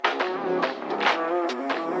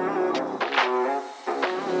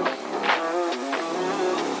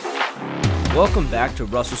Welcome back to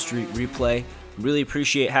Russell Street Replay. Really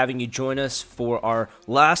appreciate having you join us for our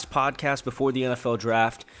last podcast before the NFL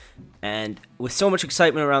draft. And with so much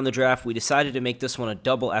excitement around the draft, we decided to make this one a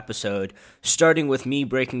double episode, starting with me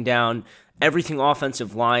breaking down everything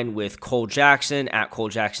offensive line with Cole Jackson at Cole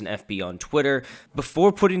Jackson FB on Twitter,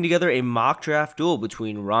 before putting together a mock draft duel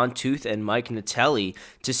between Ron Toothe and Mike Natelli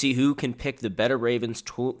to see who can pick the better Ravens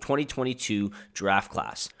 2022 draft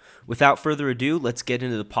class. Without further ado, let's get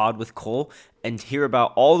into the pod with Cole and hear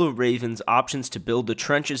about all the Ravens' options to build the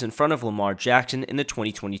trenches in front of Lamar Jackson in the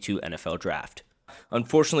 2022 NFL Draft.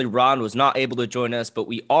 Unfortunately, Ron was not able to join us, but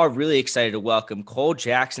we are really excited to welcome Cole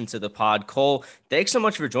Jackson to the pod. Cole, thanks so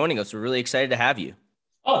much for joining us. We're really excited to have you.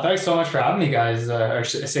 Oh, thanks so much for having me, guys. Or I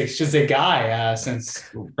should say guy, since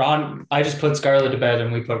Ron, I just put Scarlett to bed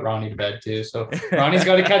and we put Ronnie to bed too. So Ronnie's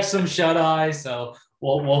got to catch some shut eye. So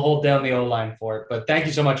we'll hold down the O-line for it. But thank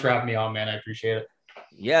you so much for having me on, man. I appreciate it.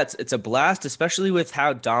 Yeah, it's a blast, especially with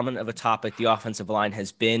how dominant of a topic the offensive line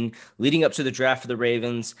has been leading up to the draft for the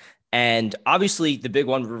Ravens. And obviously the big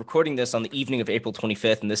one, we're recording this on the evening of April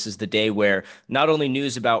 25th, and this is the day where not only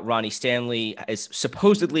news about Ronnie Stanley is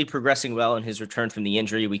supposedly progressing well in his return from the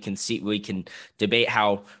injury, we can debate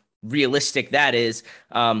how realistic that is,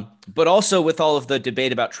 but also with all of the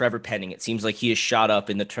debate about Trevor Penning, it seems like he has shot up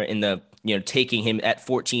in the taking him at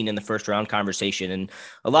 14 in the first round conversation, and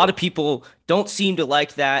a lot of people don't seem to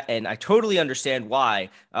like that, and I totally understand why.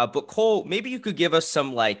 But Cole, maybe you could give us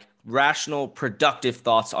some rational, productive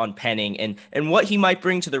thoughts on Penning and what he might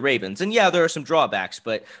bring to the Ravens. And yeah, there are some drawbacks,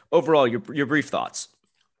 but overall, your brief thoughts.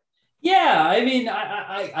 Yeah, I mean,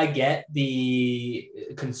 I get the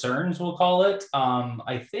concerns, we'll call it.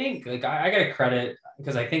 I think I got to credit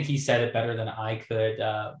because I think he said it better than I could.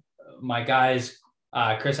 My guys,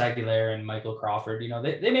 Chris Aguilera and Michael Crawford,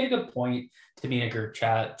 they made a good point to me in a group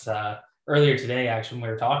chat earlier today, actually, when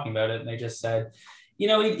we were talking about it. And they just said,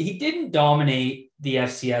 he didn't dominate the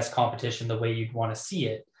FCS competition the way you'd want to see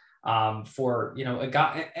it for, a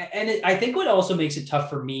guy. And I think what also makes it tough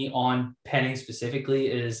for me on Penning specifically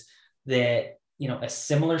is that, a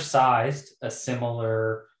similar sized, a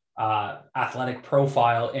similar athletic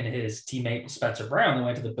profile in his teammate Spencer Brown that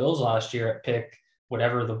went to the Bills last year at pick,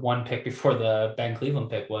 whatever the one pick before the Ben Cleveland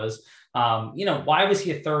pick was. Why was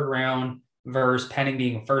he a third round versus Penning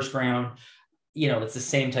being a first round? It's the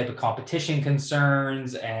same type of competition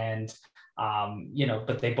concerns and,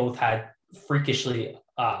 but they both had freakishly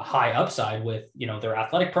high upside with, their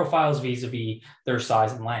athletic profiles vis-a-vis their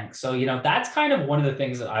size and length. So, that's kind of one of the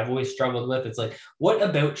things that I've always struggled with. It's like, what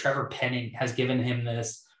about Trevor Penning has given him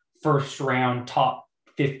this first round top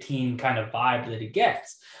 15 kind of vibe that he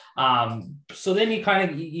gets? So then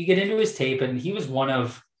you get into his tape, and he was one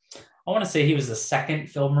of, I want to say he was the second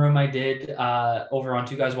film room I did over on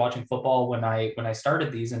Two Guys Watching Football when I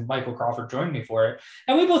started these, and Michael Crawford joined me for it.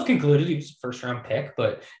 And we both concluded he was a first round pick,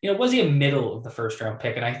 but was he a middle of the first round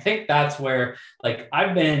pick? And I think that's where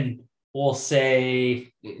I've been, we'll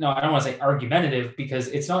say, I don't want to say argumentative because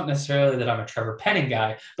it's not necessarily that I'm a Trevor Penning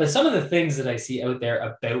guy, but some of the things that I see out there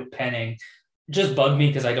about Penning just bug me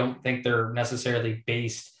because I don't think they're necessarily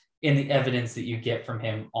based in the evidence that you get from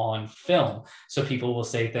him on film. So people will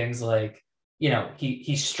say things like,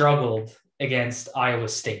 he struggled against Iowa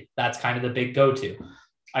State. That's kind of the big go-to.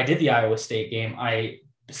 I did the Iowa State game. I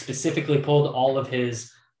specifically pulled all of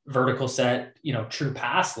his vertical set, true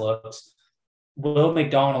pass looks. Will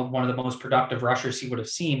McDonald, one of the most productive rushers he would have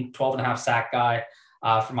seen, 12.5 sack guy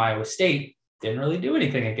from Iowa State, didn't really do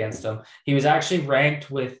anything against him. He was actually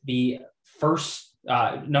ranked with the first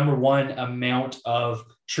number one amount of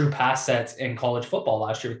true pass sets in college football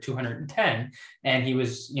last year with 210. And he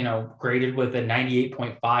was, graded with a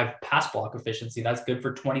 98.5 pass block efficiency. That's good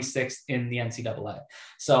for 26th in the NCAA.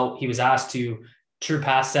 So he was asked to true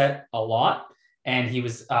pass set a lot. And he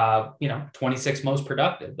was, 26th most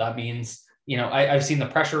productive. That means, I've seen the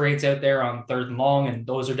pressure rates out there on third and long, and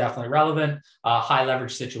those are definitely relevant, high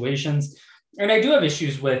leverage situations. And I do have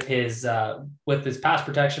issues with his pass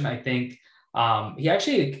protection. I think, he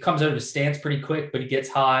actually comes out of his stance pretty quick, but he gets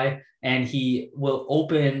high and he will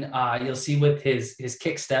open. You'll see with his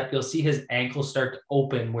kick step, you'll see his ankle start to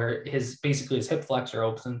open where his hip flexor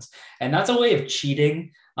opens. And that's a way of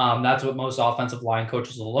cheating. That's what most offensive line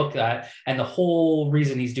coaches will look at. And the whole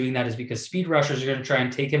reason he's doing that is because speed rushers are going to try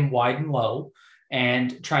and take him wide and low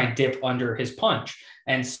and try and dip under his punch.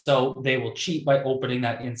 And so they will cheat by opening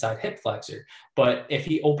that inside hip flexor. But if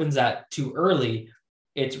he opens that too early,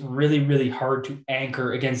 it's really, really hard to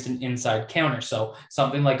anchor against an inside counter. So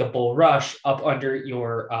something like a bull rush up under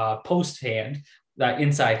your post hand, that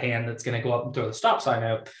inside hand that's going to go up and throw the stop sign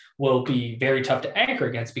out, will be very tough to anchor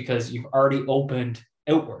against because you've already opened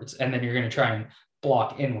outwards, and then you're going to try and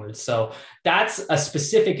block inwards. So that's a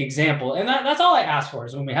specific example. And that's all I ask for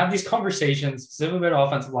is when we have these conversations, specifically about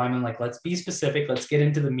offensive linemen, like, let's be specific. Let's get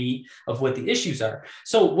into the meat of what the issues are.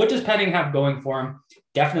 So what does Penning have going for him?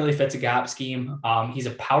 Definitely fits a gap scheme. He's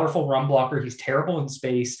a powerful run blocker. He's terrible in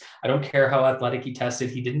space. I don't care how athletic he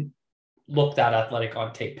tested. He didn't look that athletic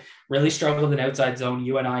on tape. Really struggled in outside zone.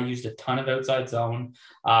 You and I used a ton of outside zone.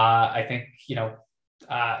 I think,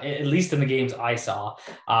 at least in the games I saw,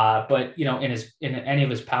 but in any of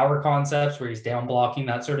his power concepts where he's down blocking,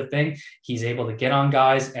 that sort of thing, he's able to get on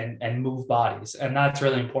guys and move bodies. And that's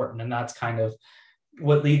really important. And that's kind of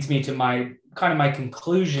what leads me to my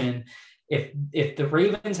conclusion. If the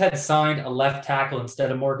Ravens had signed a left tackle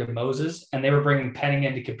instead of Morgan Moses and they were bringing Penning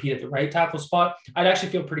in to compete at the right tackle spot, I'd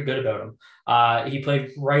actually feel pretty good about him. He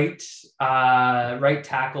played right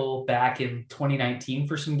tackle back in 2019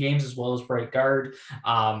 for some games, as well as right guard.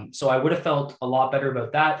 So I would have felt a lot better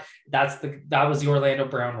about that. That was the Orlando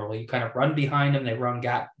Brown rule. You kind of run behind him. They run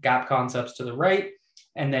gap concepts to the right.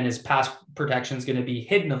 And then his pass protection is going to be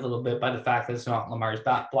hidden a little bit by the fact that it's not Lamar's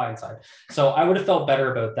blind side. So I would have felt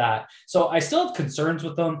better about that. So I still have concerns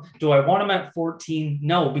with them. Do I want him at 14?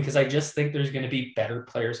 No, because I just think there's going to be better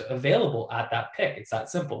players available at that pick. It's that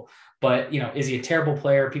simple. But, is he a terrible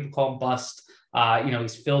player? People call him bust.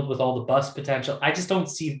 He's filled with all the bust potential. I just don't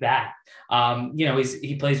see that.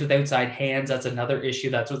 He plays with outside hands. That's another issue.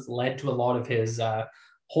 That's what's led to a lot of his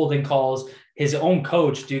holding calls. His own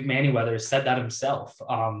coach, Duke Manyweather, said that himself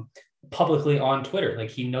publicly on Twitter. Like,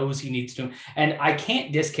 he knows he needs to. And I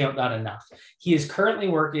can't discount that enough. He is currently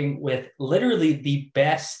working with literally the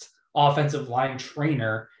best offensive line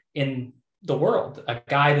trainer in the world, a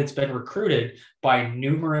guy that's been recruited by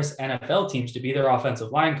numerous NFL teams to be their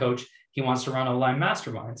offensive line coach. He wants to run O-line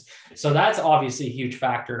masterminds. So that's obviously a huge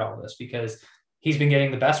factor in all this, because he's been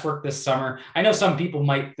getting the best work this summer. I know some people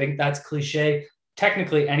might think that's cliche.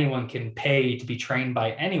 Technically, anyone can pay to be trained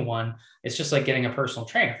by anyone. It's just like getting a personal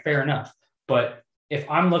trainer. Fair enough. But if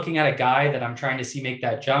I'm looking at a guy that I'm trying to see make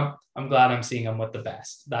that jump, I'm glad I'm seeing him with the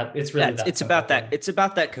best. It's about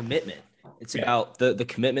that commitment. It's about the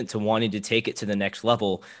commitment to wanting to take it to the next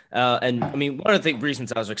level. And I mean, one of the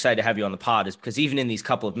reasons I was excited to have you on the pod is because even in these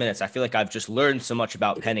couple of minutes, I feel like I've just learned so much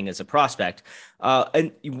about Penning as a prospect.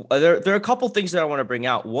 And there are a couple things that I want to bring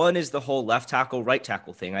out. One is the whole left tackle, right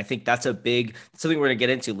tackle thing. I think that's something we're going to get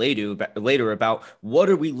into later about what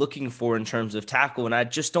are we looking for in terms of tackle. And I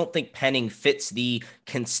just don't think Penning fits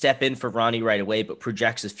can step in for Ronnie right away, but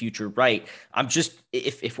projects his future right.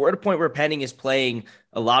 If we're at a point where Penning is playing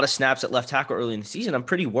a lot of snaps at left tackle early in the season, I'm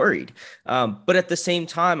pretty worried. But at the same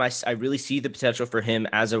time, I really see the potential for him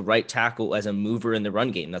as a right tackle, as a mover in the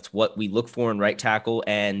run game. That's what we look for in right tackle.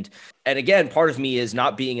 And again, part of me is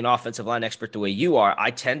not being an offensive line expert the way you are.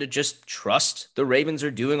 I tend to just trust the Ravens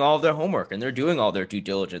are doing all of their homework and they're doing all their due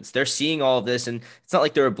diligence. They're seeing all of this, and it's not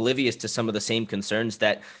like they're oblivious to some of the same concerns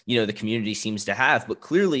that, the community seems to have. But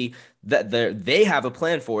clearly, that they have a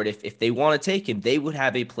plan for it. If they want to take him, they would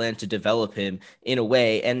have a plan to develop him in a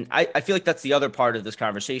way. And I feel like that's the other part of this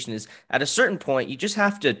conversation is at a certain point, you just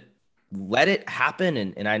have to let it happen.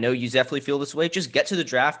 And I know you definitely feel this way. Just get to the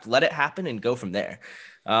draft, let it happen, and go from there.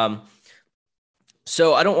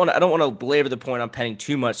 So I don't want to belabor the point on Penning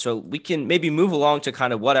too much. So we can maybe move along to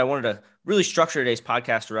kind of what I wanted to really structure today's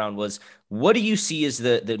podcast around was, what do you see as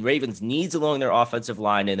the Ravens' needs along their offensive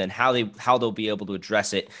line, and then how they'll be able to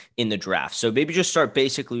address it in the draft. So maybe just start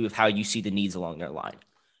basically with how you see the needs along their line.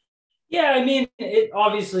 Yeah, I mean, it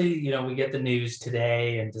obviously, we get the news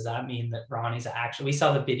today, and does that mean that Ronnie's we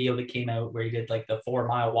saw the video that came out where he did like the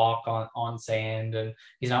 4-mile walk on sand, and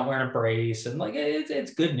he's not wearing a brace, and like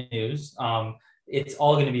it's good news. It's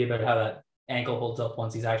all going to be about how that ankle holds up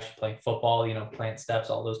once he's actually playing football, plant steps,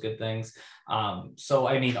 all those good things. So,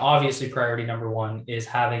 I mean, obviously priority number one is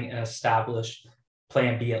having an established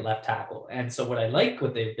plan B at left tackle. And so what I like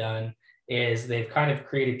what they've done is they've kind of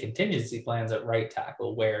created contingency plans at right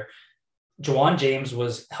tackle where Juwan James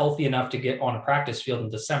was healthy enough to get on a practice field in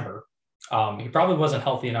December. He probably wasn't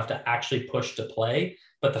healthy enough to actually push to play,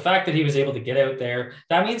 but the fact that he was able to get out there,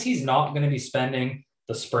 that means he's not going to be spending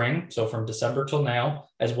the spring, so from December till now,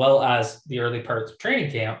 as well as the early parts of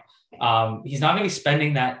training camp, he's not going to be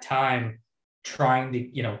spending that time trying to,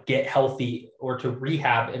 get healthy or to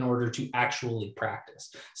rehab in order to actually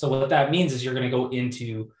practice. So what that means is you're going to go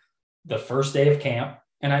into the first day of camp,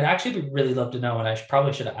 and I'd actually really love to know, and I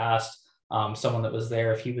probably should have asked someone that was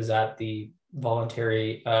there if he was at the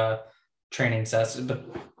voluntary training session, but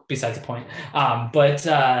besides the point. I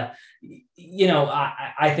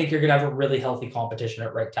think you're going to have a really healthy competition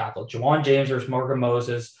at right tackle. Juwan James versus Morgan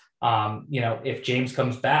Moses, If James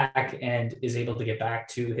comes back and is able to get back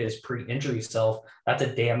to his pre-injury self, that's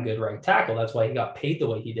a damn good right tackle. That's why he got paid the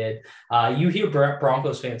way he did. You hear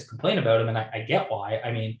Broncos fans complain about him, and I get why.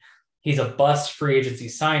 I mean, he's a bust free agency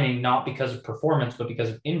signing, not because of performance, but because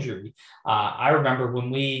of injury. I remember when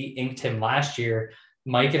we inked him last year,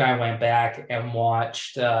 Mike and I went back and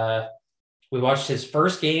watched his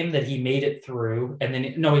first game that he made it through. And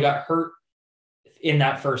then, no, he got hurt in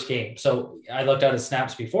that first game. So I looked at his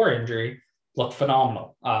snaps before injury, looked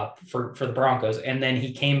phenomenal for the Broncos. And then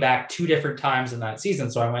he came back 2 different times in that season.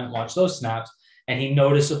 So I went and watched those snaps, and he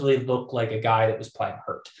noticeably looked like a guy that was playing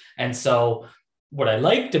hurt. And so what I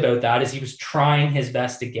liked about that is he was trying his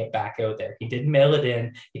best to get back out there. He didn't mail it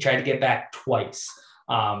in. He tried to get back twice.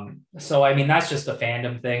 So, I mean, that's just a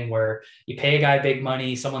fandom thing where you pay a guy big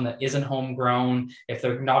money, someone that isn't homegrown. If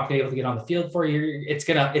they're not going to be able to get on the field for you, it's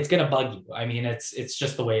going to bug you. I mean, it's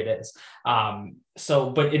just the way it is.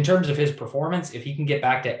 But in terms of his performance, if he can get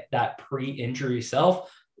back to that pre-injury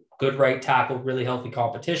self, good right tackle, really healthy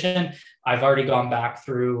competition. I've already gone back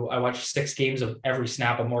through, I watched 6 games of every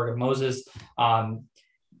snap of Morgan Moses.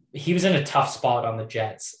 He was in a tough spot on the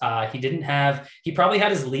Jets. He probably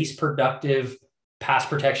had his least productive pass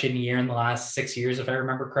protection year in the last 6 years, if I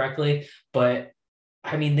remember correctly. But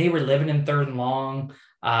I mean, they were living in 3rd and long.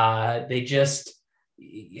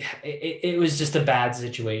 It was just a bad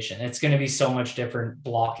situation. It's going to be so much different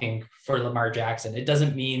blocking for Lamar Jackson. It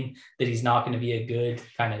doesn't mean that he's not going to be a good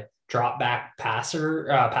kind of drop back pass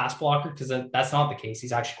blocker, because that's not the case.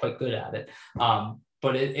 He's actually quite good at it.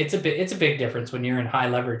 But it's a big difference when you're in high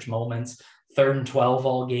leverage moments, 3rd and 12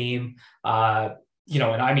 all game.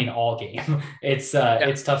 And I mean all game. It's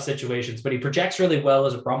tough situations, but he projects really well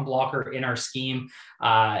as a run blocker in our scheme.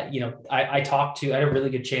 I had a really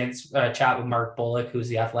good chat with Mark Bullock, who's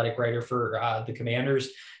the athletic writer for the Commanders.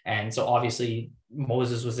 And so obviously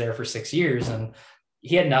Moses was there for 6 years and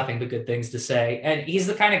he had nothing but good things to say. And he's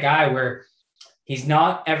the kind of guy where he's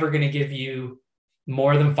not ever going to give you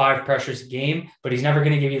more than 5 pressures a game, but he's never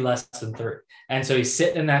going to give you less than 3. And so he's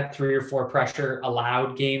sitting in that 3 or 4 pressure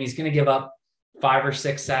allowed game. He's going to give up 5 or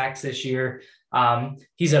 6 sacks this year.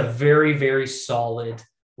 He's a very, very solid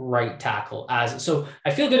right tackle. So I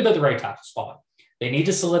feel good about the right tackle spot. They need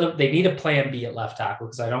a plan B at left tackle,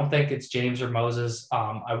 because I don't think it's James or Moses.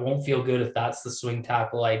 I won't feel good if that's the swing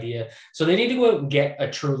tackle idea. So they need to go out and get a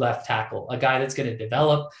true left tackle, a guy that's going to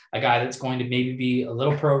develop, a guy that's going to maybe be a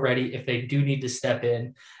little pro ready if they do need to step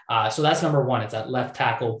in. So that's number 1. It's that left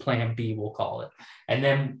tackle plan B, we'll call it. And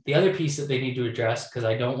then the other piece that they need to address, because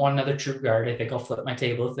I don't want another true guard, I think I'll flip my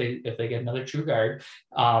table if they get another true guard,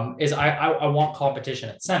 is I want competition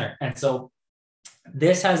at center. And so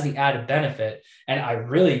this has the added benefit, and I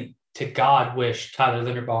really, to God, wish Tyler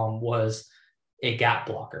Linderbaum was a gap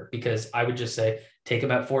blocker, because I would just say, take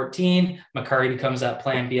him at 14, McCurry becomes that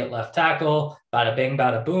plan B at left tackle, bada bing,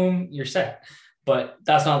 bada boom, you're set. But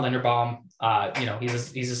that's not Linderbaum.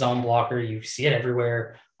 He's a zone blocker. You see it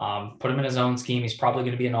everywhere. Put him in his own scheme. He's probably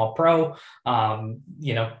going to be an all-pro.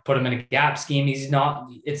 Put him in a gap scheme. It's not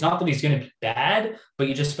that he's going to be bad, but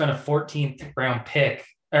you just spent a 14th round pick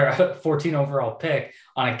or a 14 overall pick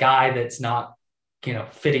on a guy that's not,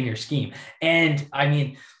 fitting your scheme. And I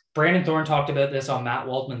mean, Brandon Thorne talked about this on Matt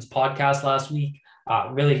Waldman's podcast last week.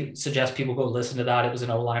 Really suggest people go listen to that. It was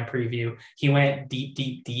an O-line preview. He went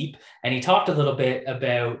deep, and he talked a little bit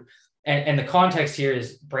about, and the context here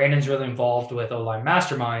is Brandon's really involved with O-line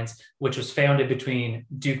Masterminds, which was founded between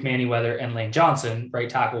Duke Manyweather and Lane Johnson, right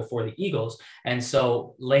tackle for the Eagles. And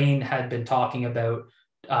so Lane had been talking about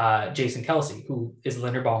Jason Kelsey, who is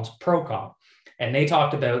Linderbaum's pro comp. And they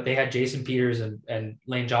talked about, they had Jason Peters and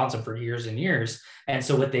Lane Johnson for years and years. And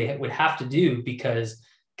so what they would have to do, because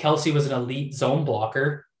Kelsey was an elite zone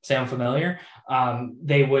blocker, sound familiar?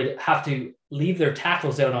 They would have to leave their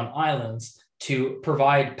tackles out on islands to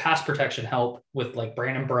provide pass protection help with like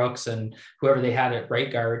Brandon Brooks and whoever they had at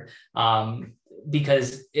right guard.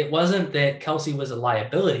 Because it wasn't that Kelsey was a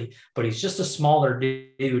liability, but he's just a smaller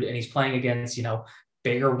dude and he's playing against,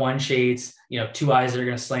 bigger one shades, 2 eyes that are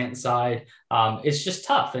going to slant inside. It's just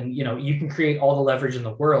tough. And, you can create all the leverage in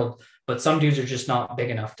the world, but some dudes are just not big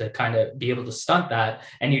enough to kind of be able to stunt that.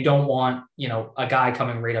 And you don't want, a guy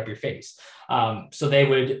coming right up your face. So they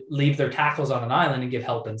would leave their tackles on an island and give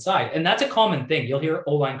help inside. And that's a common thing. You'll hear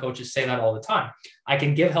O-line coaches say that all the time. I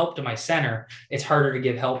can give help to my center. It's harder to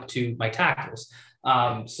give help to my tackles.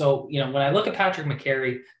 So, when I look at Patrick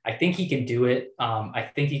McCarry, I think he can do it.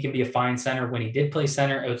 I think he can be a fine center. When he did play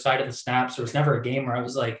center outside of the snaps, there was never a game where I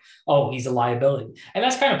was like, oh, he's a liability. And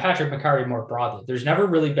that's kind of Patrick McCarry more broadly. There's never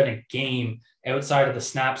really been a game outside of the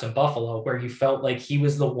snaps in Buffalo where you felt like he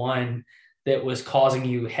was the one that was causing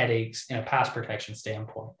you headaches in a pass protection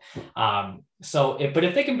standpoint. But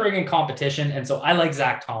if they can bring in competition, and so I like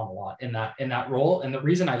Zach Tom a lot in that role. And the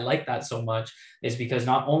reason I like that so much is because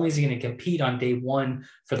not only is he going to compete on day one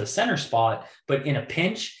for the center spot, but in a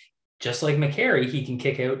pinch, just like McCary, he can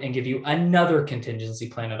kick out and give you another contingency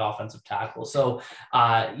plan at offensive tackle. So,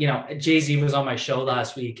 Jay-Z was on my show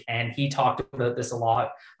last week and he talked about this a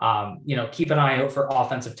lot. Keep an eye out for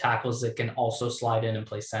offensive tackles that can also slide in and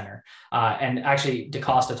play center. And actually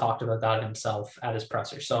DaCosta talked about that himself at his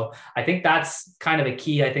presser. So I think that's kind of a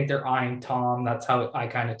key. I think they're eyeing Tom. That's how I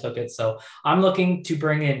kind of took it. So I'm looking to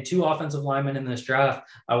bring in 2 offensive linemen in this draft.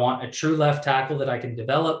 I want a true left tackle that I can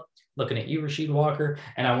develop. Looking at you, Rasheed Walker,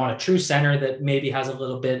 and I want a true center that maybe has a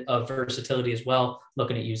little bit of versatility as well.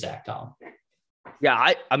 Looking at you, Zach Tom.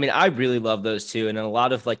 Yeah, I mean, I really love those two, and a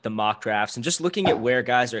lot of like the mock drafts and just looking at where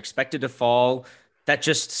guys are expected to fall. That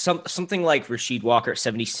just something like Rasheed Walker at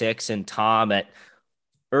 76 and Tom at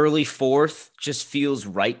early 4th just feels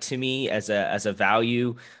right to me as a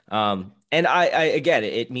value. And I again,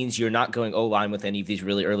 it means you're not going O-line with any of these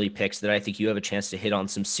really early picks. That I think you have a chance to hit on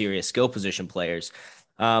some serious skill position players.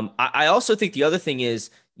 I also think the other thing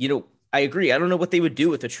is, I agree. I don't know what they would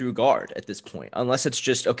do with a true guard at this point, unless it's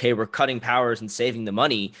just, okay, we're cutting powers and saving the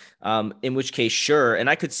money, in which case, sure. And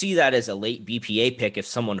I could see that as a late BPA pick if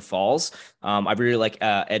someone falls. I really like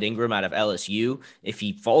Ed Ingram out of LSU. If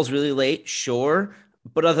he falls really late, sure.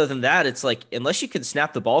 But other than that, it's like, unless you can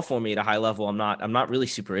snap the ball for me at a high level, I'm not really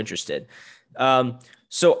super interested.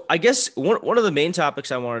 So I guess one of the main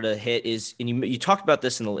topics I wanted to hit is, and you talked about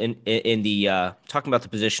this in the talking about the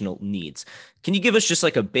positional needs. Can you give us just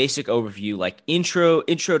like a basic overview, like intro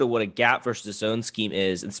to what a gap versus a zone scheme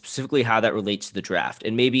is, and specifically how that relates to the draft,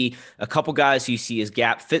 and maybe a couple guys who you see as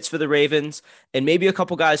gap fits for the Ravens, and maybe a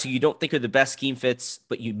couple guys who you don't think are the best scheme fits,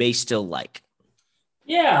 but you may still like.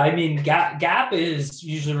 Yeah, I mean, gap is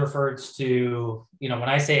usually referred to, when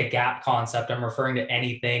I say a gap concept, I'm referring to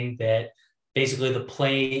anything that basically the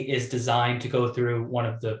play is designed to go through one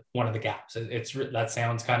of the gaps. That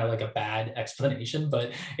sounds kind of like a bad explanation,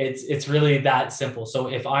 but it's really that simple. So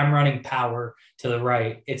if I'm running power to the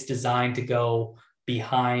right, it's designed to go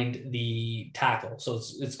behind the tackle. So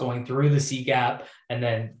it's going through the C gap, and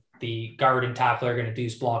then the guard and tackle are going to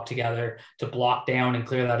deuce block together to block down and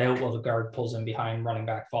clear that out while the guard pulls in behind, running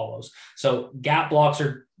back follows. So gap blocks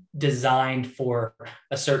are designed for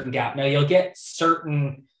a certain gap. Now you'll get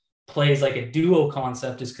certain plays, like a duo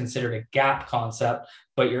concept is considered a gap concept,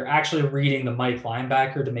 but you're actually reading the Mike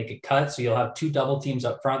linebacker to make a cut. So you'll have 2 double teams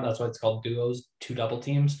up front. That's why it's called duos, 2 double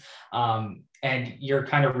teams. And you're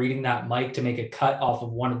kind of reading that Mike to make a cut off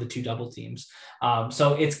of one of the 2 double teams.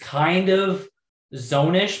 So it's kind of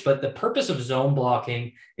zone-ish, but the purpose of zone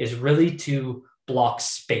blocking is really to block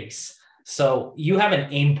space. So you have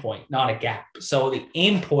an aim point, not a gap. So the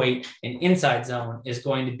aim point in inside zone is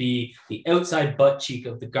going to be the outside butt cheek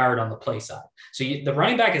of the guard on the play side. So the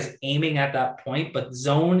running back is aiming at that point, but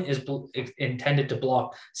zone is intended to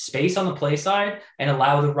block space on the play side and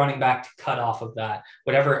allow the running back to cut off of that,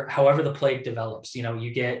 however the play develops.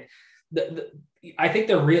 You get I think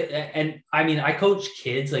they're real. And I mean, I coach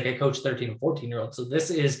kids, like I coach 13 and 14-year-olds. So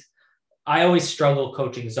I always struggle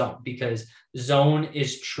coaching zone, because zone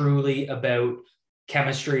is truly about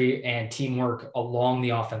chemistry and teamwork along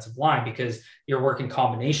the offensive line, because you're working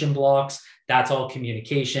combination blocks. That's all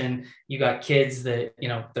communication. You got kids that,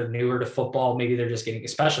 they're newer to football. Maybe they're just getting,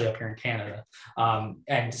 especially up here in Canada.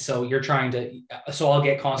 And so I'll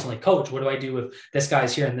get constantly, coach, what do I do if this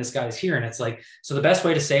guy's here and this guy's here? And it's like, so the best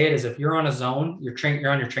way to say it is, if you're on a zone, you're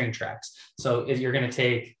on your train tracks. So if you're going to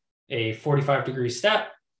take a 45-degree step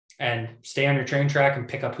and stay on your train track and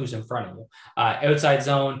pick up who's in front of you. Outside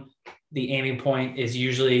zone, the aiming point is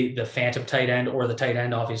usually the phantom tight end, or the tight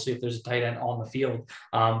end, obviously, if there's a tight end on the field,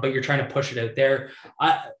 but you're trying to push it out there.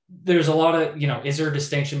 There's a lot of, is there a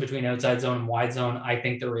distinction between outside zone and wide zone? I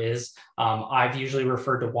think there is. I've usually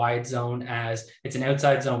referred to wide zone as it's an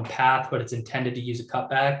outside zone path, but it's intended to use a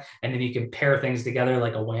cutback, and then you can pair things together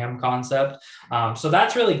like a wham concept. So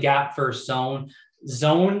that's really gap versus zone.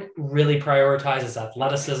 Zone really prioritizes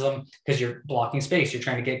athleticism, because you're blocking space. You're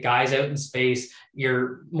trying to get guys out in space.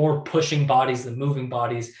 You're more pushing bodies than moving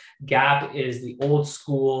bodies. Gap is the old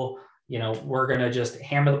school, we're going to just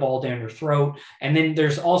hammer the ball down your throat. And then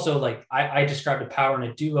there's also, like I described a power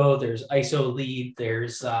in a duo. There's ISO lead.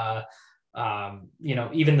 There's,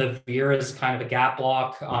 even the veer is kind of a gap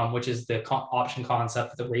block, which is the option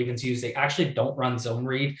concept that the Ravens use. They actually don't run zone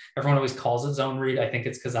read. Everyone always calls it zone read. I think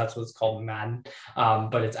it's because that's what it's called in Madden,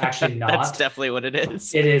 but it's actually not. That's definitely what it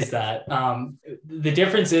is. It is that. The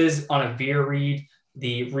difference is, on a veer read,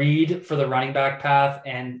 the read for the running back path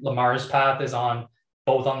and Lamar's path is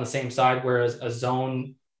both on the same side, whereas a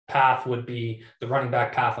zone path would be the running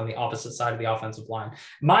back path on the opposite side of the offensive line.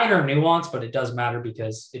 Minor nuance, but it does matter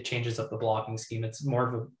because it changes up the blocking scheme. It's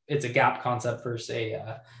more of it's a gap concept versus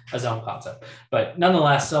a zone concept. But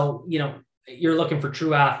nonetheless, so, you're looking for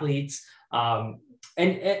true athletes.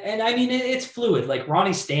 And I mean, it's fluid. Like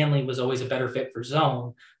Ronnie Stanley was always a better fit for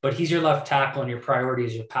zone, but he's your left tackle and your priority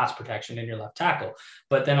is your pass protection and your left tackle.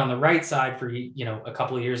 But then on the right side for, a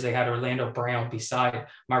couple of years, they had Orlando Brown beside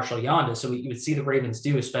Marshall Yonda. So you would see the Ravens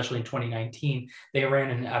do, especially in 2019, they ran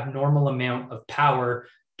an abnormal amount of power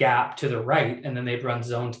gap to the right, and then they'd run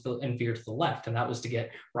zone and veer to the left. And that was to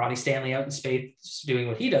get Ronnie Stanley out in space doing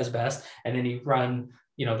what he does best. And then he'd run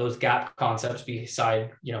those gap concepts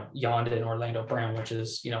beside, Yonda and Orlando Brown, which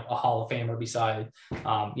is, a Hall of Famer beside, a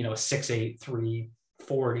 6'8",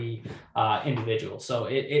 340 individual. So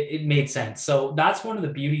it made sense. So that's one of the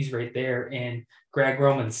beauties right there in Greg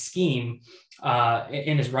Roman's scheme,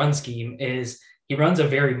 in his run scheme, is he runs a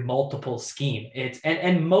very multiple scheme.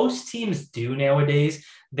 And most teams do nowadays.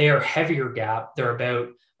 They're heavier gap. They're about,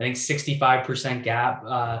 I think, 65% gap.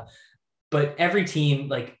 But every team,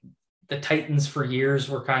 like the Titans for years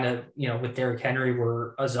were kind of, with Derrick Henry,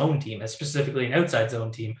 were a zone team, specifically an outside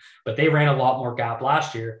zone team, but they ran a lot more gap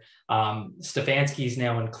last year. Stefanski's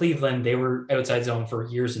now in Cleveland. They were outside zone for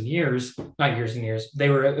years and years, not years and years. They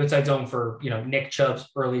were outside zone for, Nick Chubb's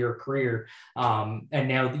earlier career. And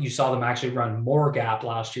now you saw them actually run more gap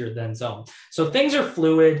last year than zone. So things are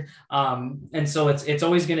fluid. And so it's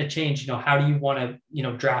always going to change, how do you want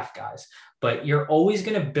to, draft guys? But you're always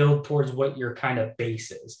going to build towards what your kind of base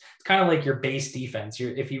is. It's kind of like your base defense.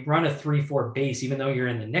 If you run a 3-4 base, even though you're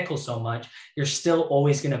in the nickel so much, you're still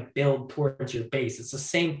always going to build towards your base. It's the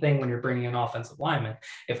same thing when you're bringing an offensive lineman.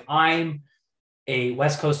 If I'm a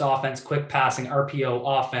West Coast offense, quick passing RPO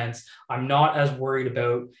offense, I'm not as worried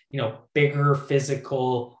about, bigger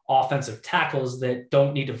physical offensive tackles that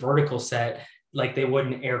don't need a vertical set like they would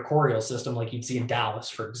an air Coryell system, like you'd see in Dallas,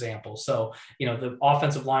 for example. So, the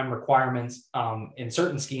offensive line requirements in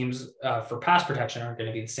certain schemes for pass protection aren't going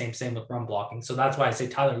to be the same with run blocking. So that's why I say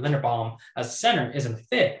Tyler Linderbaum as a center isn't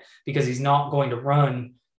fit, because he's not going to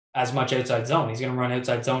run as much outside zone. He's going to run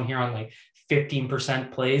outside zone here on like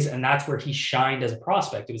 15% plays. And that's where he shined as a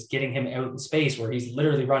prospect. It was getting him out in space where he's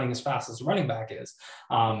literally running as fast as the running back is.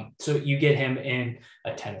 So you get him in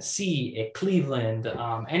a Tennessee, a Cleveland,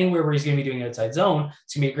 anywhere where he's going to be doing outside zone,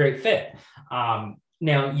 it's going to be a great fit.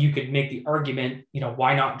 Now you could make the argument,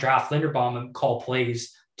 why not draft Linderbaum and call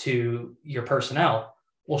plays to your personnel?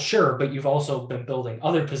 Well, sure, but you've also been building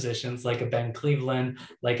other positions like a Ben Cleveland,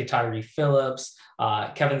 like a Tyree Phillips.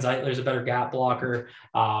 Kevin Zeitler's a better gap blocker.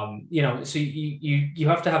 So you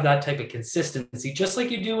have to have that type of consistency, just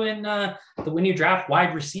like you do in when you draft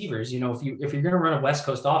wide receivers. If you're going to run a West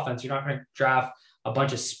Coast offense, you're not going to draft a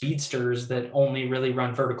bunch of speedsters that only really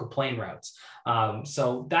run vertical plane routes.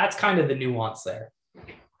 So that's kind of the nuance there.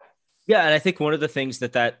 Yeah, and I think one of the things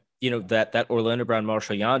that Orlando Brown,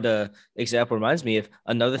 Marshall Yonda example reminds me of,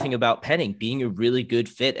 another thing about Penning being a really good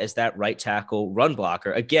fit as that right tackle run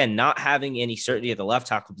blocker. Again, not having any certainty at the left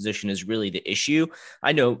tackle position is really the issue.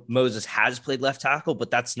 I know Moses has played left tackle,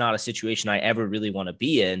 but that's not a situation I ever really want to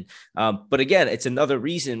be in. But again, it's another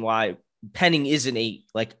reason why Penning isn't a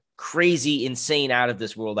crazy, insane, out of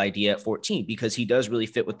this world idea at 14, because he does really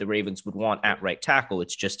fit what the Ravens would want at right tackle.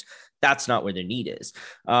 It's just, that's not where their need is.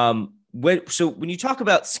 So when you talk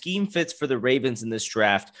about scheme fits for the Ravens in this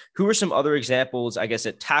draft, who are some other examples, I guess,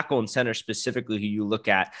 at tackle and center specifically, who you look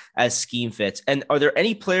at as scheme fits? And are there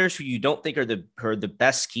any players who you don't think are the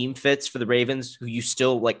best scheme fits for the Ravens, who you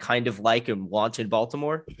still kind of like and want in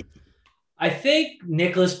Baltimore? I think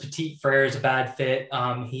Nicholas Petit-Frere is a bad fit.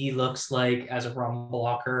 He looks like as a run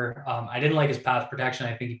blocker. I didn't like his pass protection.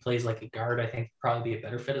 I think he plays like a guard. I think he'd probably be a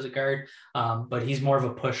better fit as a guard. But he's more of a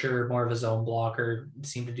pusher, more of a zone blocker,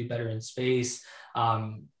 seemed to do better in space.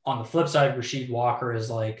 On the flip side, Rasheed Walker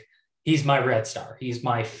is he's my red star. He's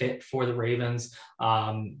my fit for the Ravens.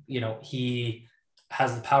 He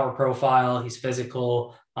has the power profile. He's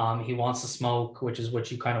physical. He wants to smoke, which is what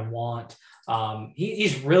you kind of want.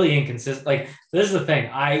 He's really inconsistent. This is the thing.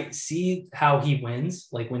 I see how he wins.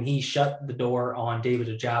 When he shut the door on David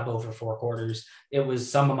Ojabo for 4 quarters, it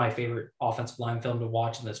was some of my favorite offensive line film to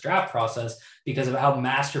watch in this draft process because of how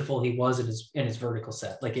masterful he was in his vertical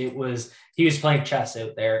set. He was playing chess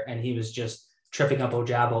out there, and he was just tripping up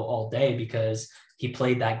Ojabo all day because he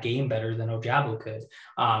played that game better than Ojabo could.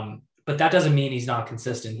 But that doesn't mean he's not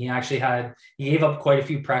consistent. He gave up quite a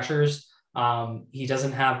few pressures He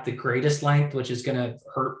doesn't have the greatest length, which is going to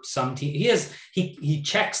hurt some teams. He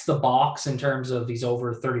checks the box in terms of he's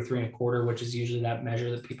over 33 and a quarter, which is usually that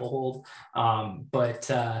measure that people hold. But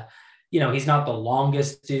he's not the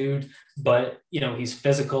longest dude, but he's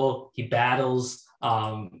physical. He battles.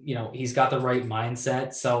 He's got the right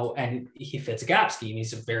mindset. So, and he fits a gap scheme.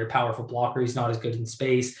 He's a very powerful blocker. He's not as good in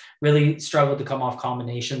space. Really struggled to come off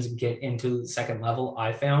combinations and get into the second level,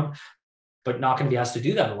 I found, but not going to be asked to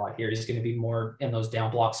do that a lot here. He's going to be more in those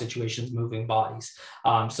down block situations, moving bodies.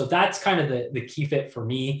 So that's kind of the key fit for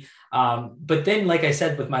me. But then, like I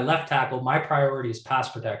said, with my left tackle, my priority is pass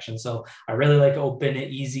protection. So I really like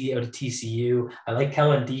Easy out of TCU. I like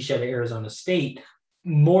Kellen Diesch out of Arizona State.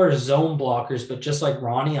 More zone blockers, but just like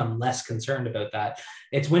Ronnie, I'm less concerned about that.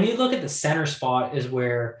 It's when you look at the center spot is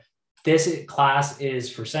where this class is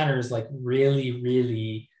for centers, like really,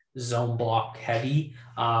 really zone block heavy.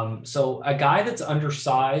 So a guy that's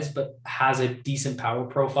undersized but has a decent power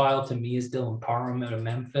profile to me is Dylan Parham out of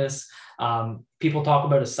Memphis. People talk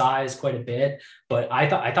about his size quite a bit, but I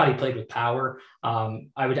thought he played with power.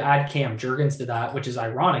 I would add Cam Jurgens to that, which is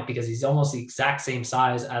ironic because he's almost the exact same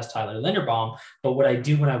size as Tyler Linderbaum. But what I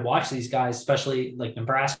do when I watch these guys, especially like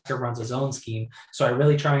Nebraska runs a zone scheme, so I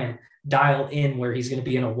really try and dial in where he's going to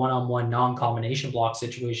be in a one-on-one non-combination block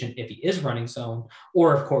situation if he is running zone,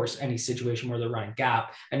 or of course any situation where they're running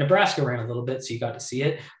gap. And Nebraska ran a little bit, so you got to see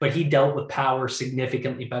it, but he dealt with power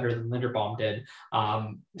significantly better than Linderbaum did.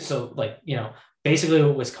 Basically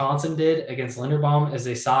what Wisconsin did against Linderbaum is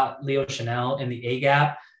they saw Leo Chanel in the A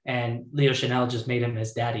gap, and Leo Chanel just made him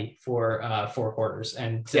his daddy for 4 quarters,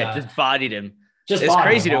 and just bodied him. It's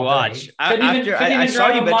crazy to watch. I saw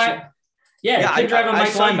you mention. Could drive a Mike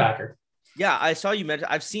linebacker. Yeah, I saw you mention.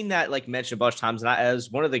 I've seen that mentioned a bunch of times, and as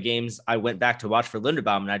one of the games I went back to watch for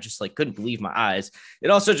Linderbaum, and I just couldn't believe my eyes. It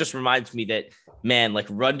also just reminds me that, man,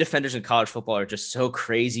 run defenders in college football are just so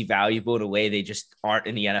crazy valuable in a way they just aren't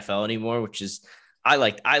in the NFL anymore. Which is, I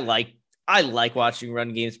like watching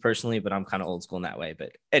run games personally, but I'm kind of old school in that way.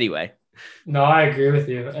 But anyway. No, I agree with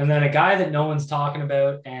you. And then a guy that no one's talking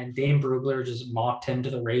about, and Dane Brugler just mocked him to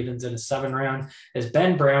the Ravens in a 7th round, is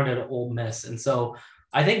Ben Brown at Ole Miss. And so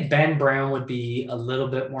I think Ben Brown would be a little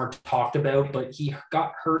bit more talked about, but he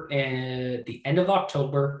got hurt at the end of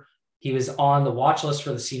October. He was on the watch list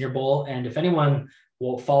for the Senior Bowl. And if anyone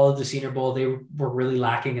followed the Senior Bowl, they were really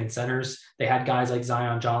lacking in centers. They had guys like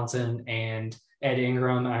Zion Johnson and Ed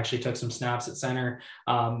Ingram actually took some snaps at center.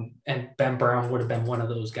 And Ben Brown would have been one of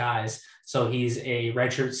those guys. So he's a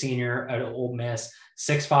redshirt senior at Ole Miss,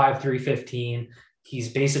 6'5", 315. He's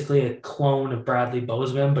basically a clone of Bradley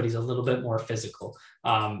Bozeman, but he's a little bit more physical.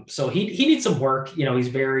 So he needs some work.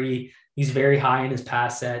 He's very high in his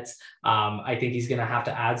pass sets. I think he's going to have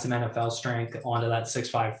to add some NFL strength onto that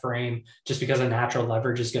 6'5" frame just because a natural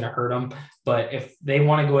leverage is going to hurt him. But if they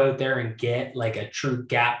want to go out there and get a true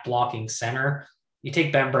gap blocking center, you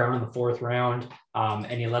take Ben Brown in the 4th round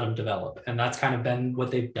and you let him develop. And that's kind of been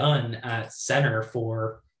what they've done at center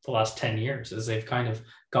for the last 10 years is they've kind of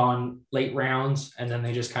gone late rounds and then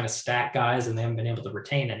they just kind of stack guys and they haven't been able to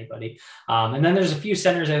retain anybody. And then there's a few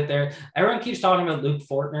centers out there. Everyone keeps talking about Luke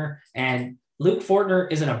Fortner, and Luke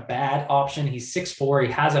Fortner isn't a bad option. He's 6'4".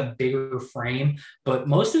 He has a bigger frame, but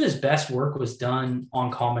most of his best work was done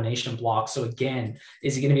on combination blocks. So again,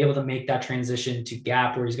 is he going to be able to make that transition to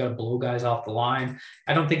gap where he's got to blow guys off the line?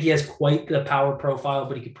 I don't think he has quite the power profile,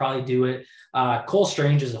 but he could probably do it. Cole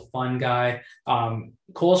Strange is a fun guy.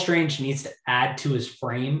 Cole Strange needs to add to his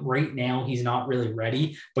frame. Right now, he's not really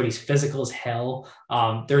ready, but he's physical as hell.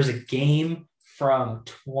 There's a game from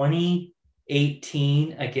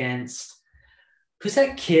 2018 against who's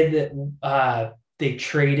that kid that they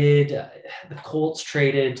traded? The Colts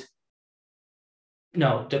traded.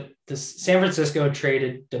 No, the San Francisco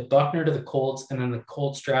traded the Buckner to the Colts, and then the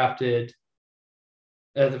Colts drafted.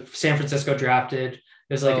 The San Francisco drafted.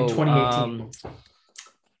 It was in 2018.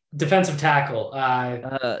 Defensive tackle.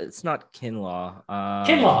 It's not Kinlaw.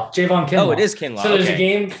 Javon Kinlaw. Oh, it is Kinlaw. So there's a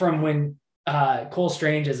game from when Cole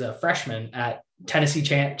Strange is a freshman at Tennessee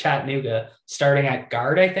Chattanooga, starting at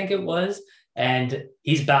guard, I think it was. And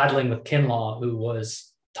he's battling with Kinlaw, who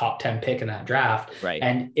was top 10 pick in that draft. Right.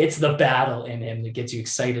 And it's the battle in him that gets you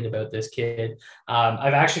excited about this kid.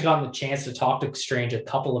 I've actually gotten the chance to talk to Strange a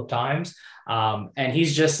couple of times. And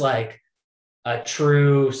he's just a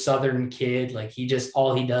true Southern kid.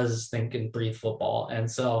 All he does is think and breathe football.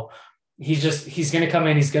 And so he's going to come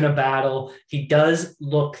in. He's going to battle. He does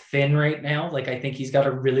look thin right now. Like, I think he's got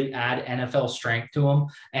to really add NFL strength to him.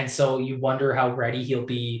 And so you wonder how ready he'll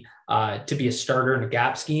be to be a starter in a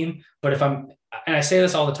gap scheme. But and I say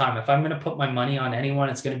this all the time, if I'm going to put my money on anyone,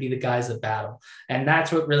 it's going to be the guys that battle. And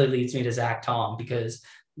that's what really leads me to Zach Tom, because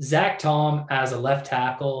Zach Tom as a left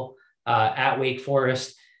tackle at Wake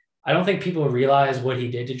Forest, I don't think people realize what he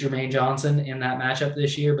did to Jermaine Johnson in that matchup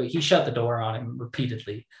this year, but he shut the door on him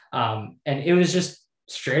repeatedly. And it was just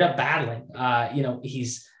straight up battling.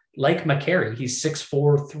 He's like McCary. He's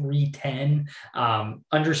 6'4", 310,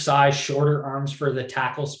 undersized, shorter arms for the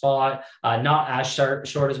tackle spot, not as short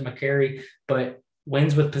as McCary, but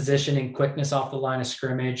wins with positioning, quickness off the line of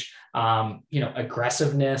scrimmage,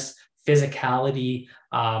 aggressiveness, physicality,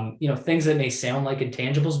 things that may sound like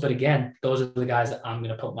intangibles, but again, those are the guys that I'm going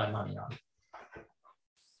to put my money on.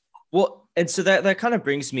 Well, and so that kind of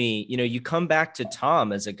brings me, you come back to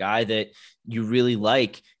Tom as a guy that you really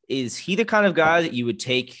like. Is he the kind of guy that you would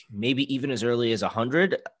take maybe even as early as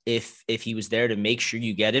 100 if he was there to make sure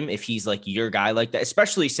you get him, if he's like your guy like that,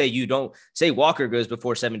 especially say Walker goes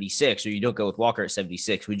before 76 or you don't go with Walker at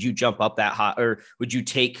 76, would you jump up that high or would you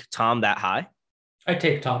take Tom that high? I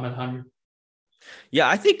take Tom at 100. Yeah,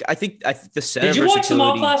 I think the center. Did you watch the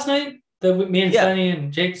mock last night? Me and Sonny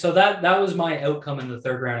and Jake. So that was my outcome in the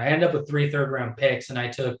third round. I ended up with 3 third-round picks, and I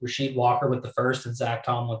took Rasheed Walker with the first and Zach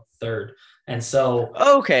Tom with the third. And so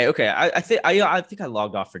okay. I think I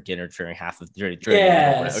logged off for dinner during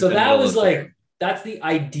yeah. So that was like that's the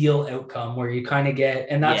ideal outcome where you kind of get,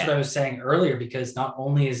 and that's what I was saying earlier, because not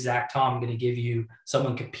only is Zach Tom going to give you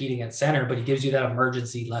someone competing at center, but he gives you that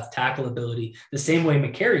emergency left tackle ability the same way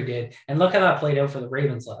McCary did. And look how that played out for the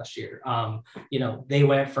Ravens last year. They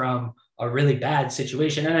went from a really bad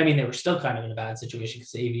situation, and I mean, they were still kind of in a bad situation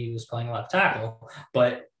because AV was playing left tackle,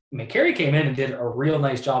 but McCary came in and did a real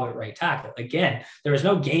nice job at right tackle. Again, there was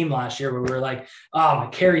no game last year where we were like, oh,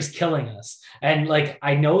 McCary's killing us. And like,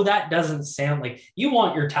 I know that doesn't sound like you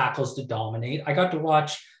want your tackles to dominate. I got to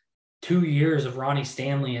watch 2 years of Ronnie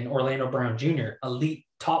Stanley and Orlando Brown Jr., elite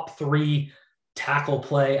top 3 tackle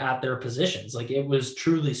play at their positions. Like, it was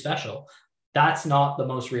truly special. That's not the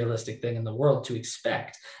most realistic thing in the world to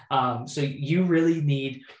expect. So you really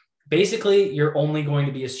need, basically, you're only going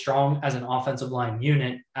to be as strong as an offensive line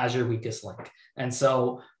unit as your weakest link. And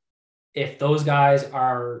so if those guys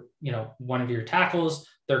are, one of your tackles,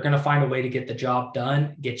 they're going to find a way to get the job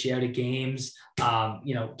done, get you out of games,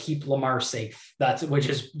 keep Lamar safe. Which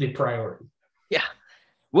is the priority. Yeah.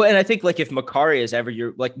 Well, and I think like if Macari is ever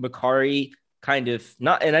Macari kind of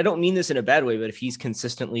not, and I don't mean this in a bad way, but if he's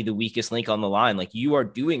consistently the weakest link on the line, like you are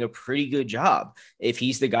doing a pretty good job. If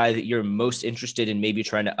he's the guy that you're most interested in maybe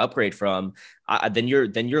trying to upgrade from, then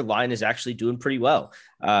your line is actually doing pretty well.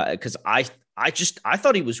 Cause I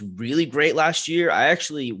thought he was really great last year.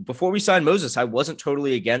 Before we signed Moses, I wasn't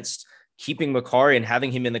totally against keeping Macari and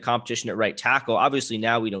having him in the competition at right tackle. Obviously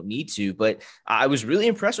now we don't need to, but I was really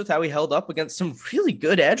impressed with how he held up against some really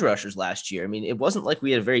good edge rushers last year. I mean, it wasn't like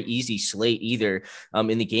we had a very easy slate either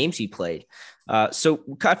in the games he played. So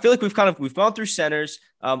I feel like we've gone through centers.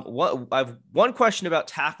 I have one question about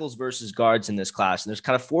tackles versus guards in this class. And there's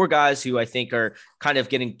kind of 4 guys who I think are kind of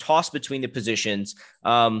getting tossed between the positions.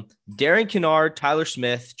 Darren Kennard, Tyler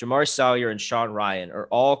Smith, Jamari Salyer, and Sean Ryan are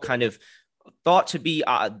all kind of thought to be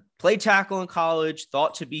played tackle in college,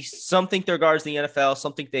 thought to be something they're guards in the NFL,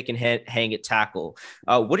 something they can hang at tackle.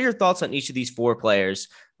 What are your thoughts on each of these 4 players?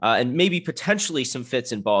 And maybe potentially some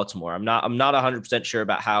fits in Baltimore. I'm not 100% sure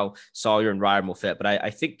about how Salyer and Ryan will fit, but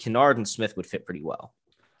I think Kennard and Smith would fit pretty well.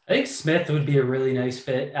 I think Smith would be a really nice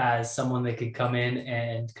fit as someone that could come in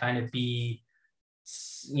and kind of be,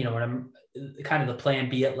 kind of the plan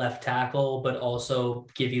B at left tackle, but also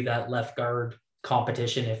give you that left guard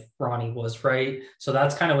competition if Ronnie was right. So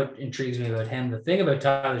that's kind of what intrigues me about him. The thing about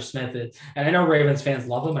Tyler Smith is, and I know Ravens fans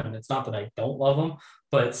love him, and it's not that I don't love him,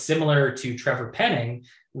 but similar to Trevor Penning,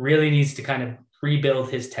 really needs to kind of rebuild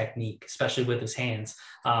his technique, especially with his hands.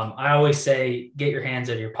 I always say, get your hands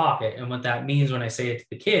out of your pocket. And what that means when I say it to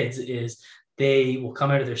the kids is they will come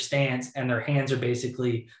out of their stance and their hands are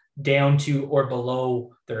basically down to or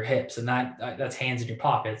below their hips. And that's hands in your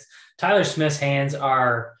pockets. Tyler Smith's hands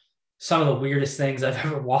are some of the weirdest things I've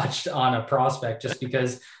ever watched on a prospect, just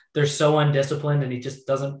because they're so undisciplined and he just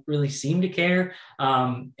doesn't really seem to care.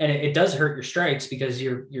 And it does hurt your strikes because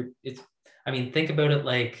think about it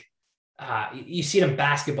like you see it in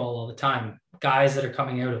basketball all the time. guys that are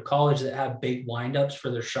coming out of college that have big windups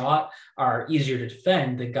for their shot are easier to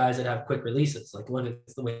defend than guys that have quick releases. Like look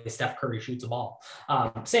at the way Steph Curry shoots a ball.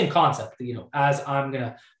 Same concept, as I'm going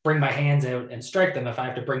to bring my hands out and strike them, if I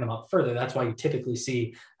have to bring them up further, that's why you typically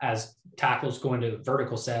see as tackles go into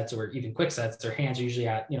vertical sets or even quick sets, their hands are usually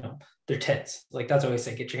at, their tits. Like that's what I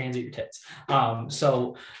say, get your hands at your tits.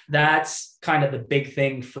 So that's kind of the big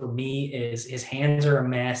thing for me is his hands are a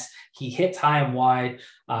mess. He hits high and wide.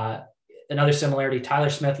 Another similarity, Tyler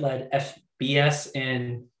Smith led FBS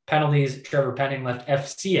in penalties. Trevor Penning led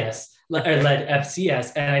FCS.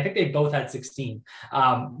 And I think they both had 16,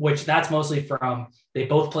 which that's mostly from they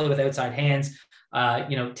both play with outside hands.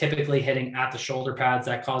 Typically hitting at the shoulder pads,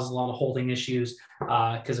 that causes a lot of holding issues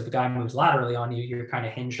because if a guy moves laterally on you, you're kind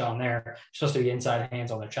of hinged on there. You're supposed to be inside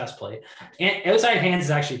hands on their chest plate. And outside hands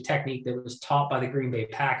is actually a technique that was taught by the Green Bay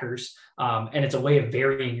Packers, and it's a way of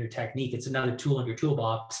varying your technique. It's another tool in your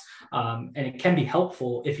toolbox, and it can be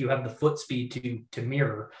helpful if you have the foot speed to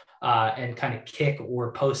mirror and kind of kick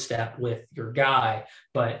or post step with your guy,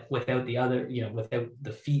 but without the other, without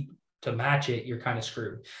the feet to match it, you're kind of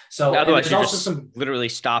screwed. So otherwise you're just literally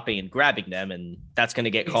stopping and grabbing them, and that's going to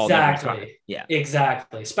get called. Exactly. Yeah,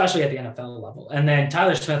 exactly. Especially at the NFL level. And then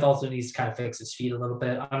Tyler Smith also needs to kind of fix his feet a little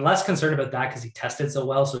bit. I'm less concerned about that because he tested so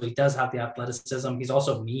well. So he does have the athleticism. He's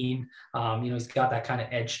also mean. He's got that kind of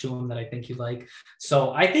edge to him that I think you like.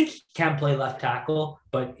 So I think he can play left tackle,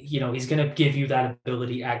 but he's going to give you that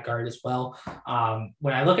ability at guard as well.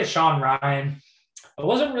 When I look at Sean Ryan, it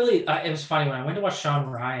wasn't really, it was funny when I went to watch Sean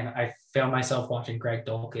Ryan, I found myself watching Greg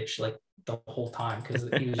Dulcich like the whole time because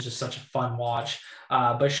he was just such a fun watch.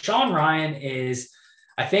 But Sean Ryan is,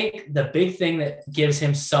 I think the big thing that gives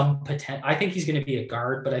him some potential, I think he's going to be a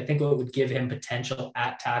guard, but I think what would give him potential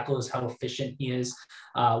at tackle is how efficient he is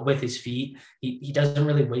with his feet. He doesn't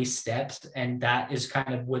really waste steps, and that is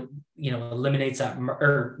kind of what, eliminates that,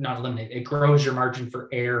 or not eliminate, it grows your margin for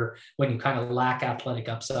error when you kind of lack athletic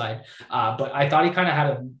upside. But I thought he kind of had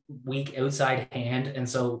a weak outside hand, and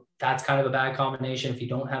so that's kind of a bad combination. If you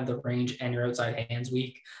don't have the range and your outside hand's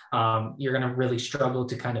weak, you're going to really struggle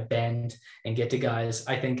to kind of bend and get to guys.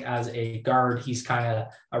 I think as a guard, he's kind of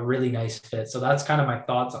a really nice fit. So that's kind of my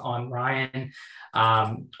thoughts on Ryan.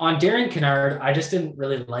 On Darian Kinnard, I just didn't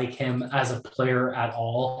really like him as a player at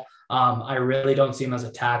all. I really don't see him as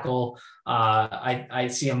a tackle. I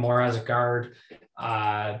see him more as a guard.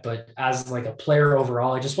 But as like a player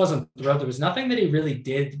overall, I just wasn't thrilled. There was nothing that he really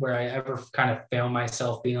did where I ever kind of found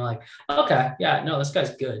myself being like, okay, yeah, no, this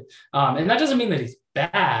guy's good. And that doesn't mean that he's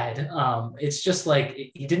bad. It's just like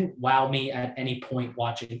he didn't wow me at any point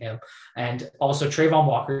watching him. And also Trayvon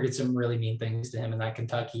Walker did some really mean things to him in that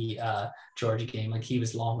Kentucky Georgia game. Like he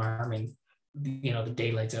was long arming the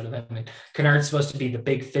daylights out of him. And Kennard's supposed to be the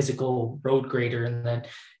big physical road grader, and then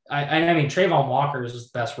I mean, Trayvon Walker is the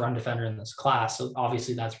best run defender in this class, so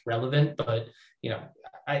obviously that's relevant. But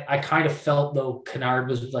I kind of felt though Kinnard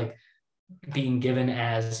was like being given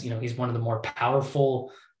as he's one of the more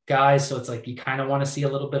powerful guys, so it's like you kind of want to see a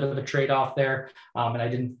little bit of a trade-off there. And I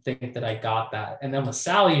didn't think that I got that. And then with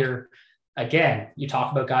Salyer, again, you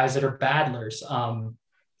talk about guys that are battlers,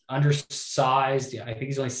 undersized. Yeah, I think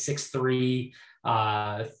he's only 6'3".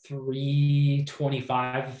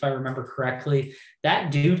 325, if I remember correctly.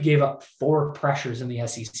 That dude gave up 4 pressures in the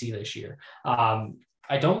SEC this year.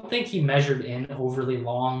 I don't think he measured in overly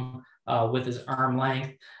long with his arm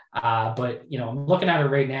length, but I'm looking at it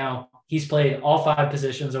right now. He's played all 5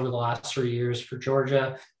 positions over the last 3 years for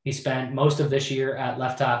Georgia. He spent most of this year at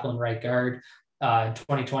left tackle and right guard. In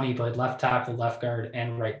 2020, he played left tackle, left guard,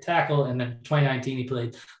 and right tackle. And then 2019, he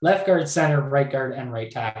played left guard, center, right guard, and right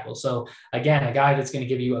tackle. So again, a guy that's going to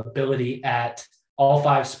give you ability at all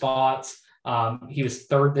 5 spots. He was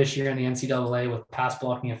 3rd this year in the NCAA with pass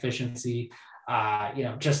blocking efficiency.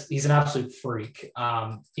 He's an absolute freak.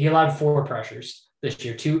 He allowed 4 pressures this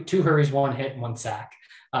year, two hurries, 1 hit, and 1 sack.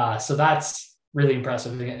 So that's really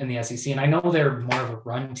impressive in the SEC. And I know they're more of a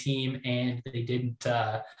run team, and they didn't,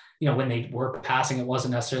 when they were passing, it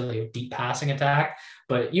wasn't necessarily a deep passing attack,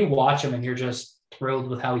 but you watch him and you're just thrilled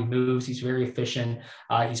with how he moves. He's very efficient.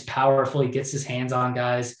 He's powerful. He gets his hands on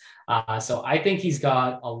guys. So I think he's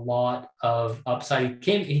got a lot of upside.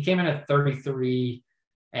 He came in at 33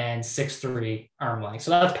 and 6'3" arm length.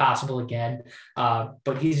 So that's passable again.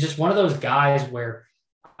 But he's just one of those guys where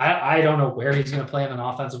I don't know where he's going to play on an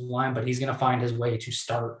offensive line, but he's going to find his way to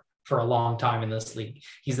start for a long time in this league.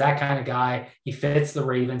 He's that kind of guy. He fits the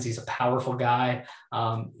Ravens. He's a powerful guy.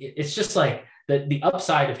 It's just like the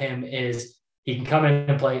upside of him is he can come in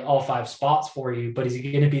and play all 5 spots for you, but he's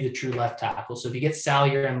going to be the true left tackle. So if you get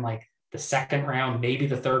Salyer and like the second round, maybe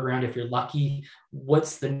the third round if you're lucky.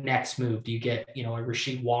 What's the next move? Do you get, a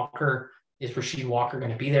Rasheed Walker? Is Rasheed Walker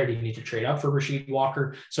going to be there? Do you need to trade up for Rasheed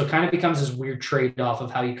Walker? So it kind of becomes this weird trade-off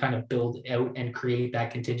of how you kind of build out and create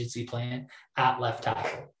that contingency plan at left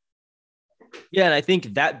tackle. Yeah, and I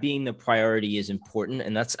think that being the priority is important.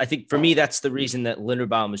 And I think for me, that's the reason that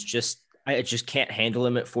Linderbaum was I just can't handle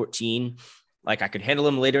him at 14. Like I could handle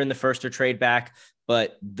him later in the first or trade back,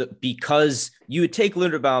 but because you would take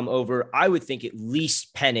Linderbaum over, I would think at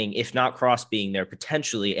least Penning, if not Cross being there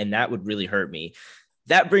potentially, and that would really hurt me.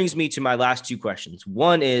 That brings me to my last two questions.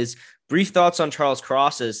 One is brief thoughts on Charles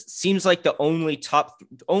Cross. As seems like the only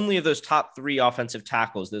of those top three offensive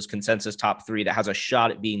tackles, those consensus top three, that has a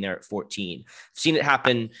shot at being there at 14. I've seen it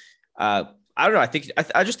happen. I don't know.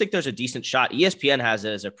 I just think there's a decent shot. ESPN has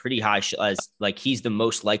it as a pretty high as like he's the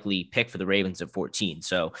most likely pick for the Ravens at 14.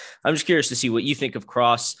 So I'm just curious to see what you think of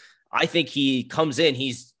Cross. I think he comes in.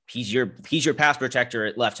 He's your pass protector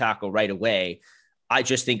at left tackle right away. I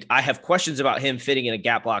just think I have questions about him fitting in a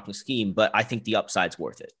gap blocking scheme, but I think the upside's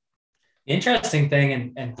worth it. Interesting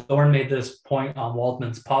thing, and Thorne made this point on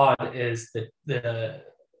Waldman's pod, is that the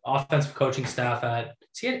offensive coaching staff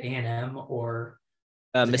is he at A&M or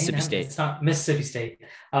Mississippi State? It's not Mississippi State.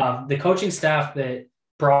 The coaching staff that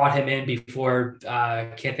brought him in before,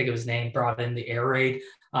 can't think of his name, brought in the air raid,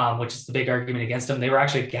 which is the big argument against him. They were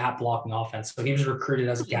actually a gap blocking offense. So he was recruited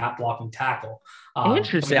as a gap blocking tackle.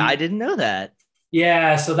 Interesting. I didn't know that.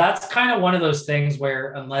 Yeah, so that's kind of one of those things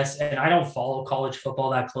where and I don't follow college football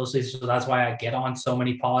that closely, so that's why I get on so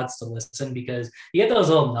many pods to listen, because you get those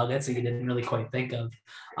little nuggets that you didn't really quite think of.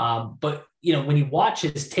 But, when you watch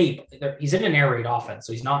his tape, he's in an air raid offense,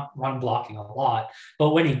 so he's not run blocking a lot. But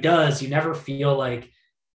when he does, you never feel like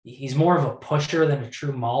he's more of a pusher than a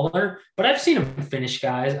true mauler. But I've seen him finish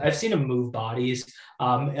guys. I've seen him move bodies.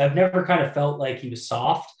 I've never kind of felt like he was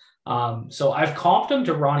soft. So I've comped him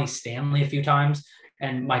to Ronnie Stanley a few times,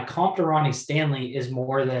 and my comp to Ronnie Stanley is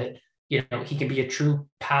more that, he can be a true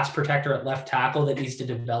pass protector at left tackle that needs to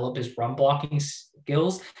develop his run blocking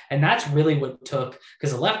skills. And that's really what took,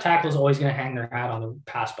 because the left tackle is always going to hang their hat on the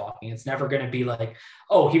pass blocking. It's never going to be like,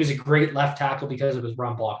 oh, he was a great left tackle because of his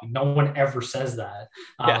run blocking. No one ever says that.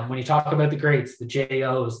 When you talk about the greats, the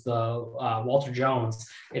JOs, the Walter Jones,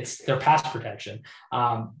 it's their pass protection.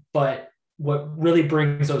 But what really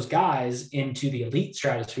brings those guys into the elite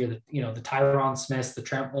stratosphere, the Tyron Smiths, the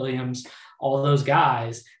Trent Williams, all those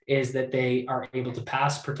guys, is that they are able to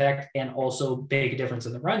pass protect and also make a difference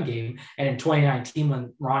in the run game. And in 2019,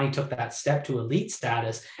 when Ronnie took that step to elite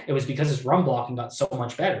status, it was because his run blocking got so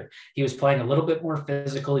much better. He was playing a little bit more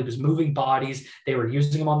physical. He was moving bodies. They were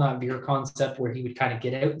using him on that veer concept where he would kind of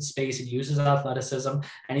get out in space and use his athleticism,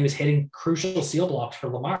 and he was hitting crucial seal blocks for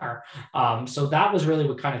Lamar. So that was really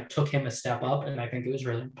what kind of took him a step up, and I think it was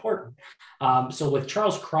really important. So with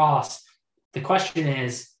Charles Cross, the question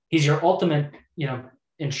is, he's your ultimate,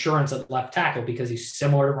 insurance at left tackle, because he's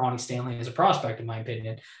similar to Ronnie Stanley as a prospect, in my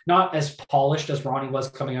opinion. Not as polished as Ronnie was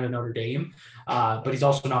coming out of Notre Dame, but he's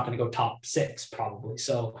also not going to go top 6 probably.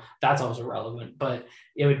 So that's also relevant. But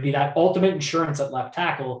it would be that ultimate insurance at left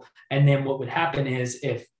tackle. And then what would happen is,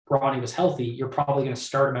 if Ronnie was healthy, you're probably going to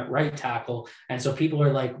start him at right tackle. And so people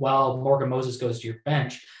are like, well, Morgan Moses goes to your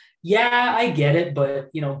bench. Yeah, I get it.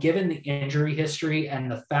 But, given the injury history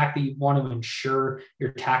and the fact that you want to ensure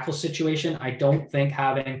your tackle situation, I don't think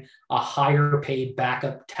having a higher paid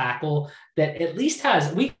backup tackle that at least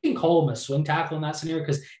we can call him a swing tackle in that scenario,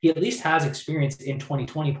 because he at least has experience in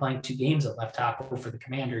 2020 playing 2 games at left tackle for the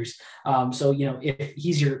Commanders. So, if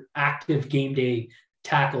he's your active game day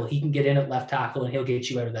tackle, he can get in at left tackle and he'll get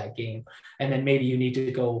you out of that game. And then maybe you need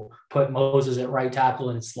to go put Moses at right tackle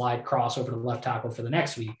and slide Cross over to left tackle for the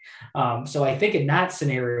next week. So I think in that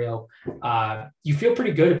scenario, you feel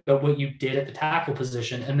pretty good about what you did at the tackle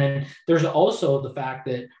position. And then there's also the fact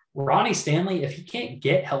that Ronnie Stanley, if he can't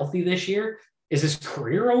get healthy this year, is his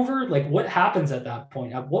career over? Like, what happens at that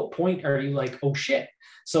point? At what point are you like, oh shit?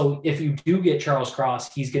 So if you do get Charles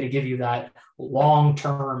Cross, he's going to give you that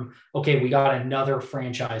long-term, okay, we got another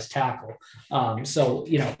franchise tackle. So,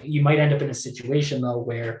 you might end up in a situation though,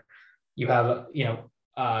 where you have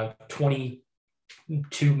a $22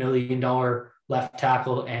 million left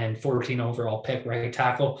tackle and 14 overall pick right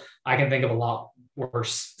tackle. I can think of a lot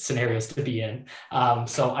worse scenarios to be in.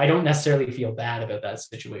 So I don't necessarily feel bad about that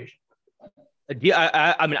situation.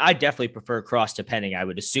 Yeah, I mean, I definitely prefer Cross to Penning. I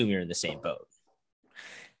would assume you're in the same boat.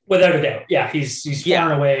 Without a doubt. Yeah, he's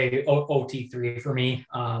far and away OT3 for me.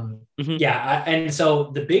 Yeah, and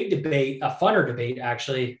so the big debate, a funner debate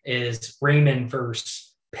actually, is Raymond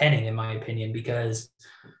versus Penning, in my opinion, because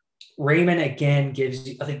Raymond again gives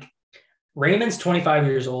you, I think Raymond's 25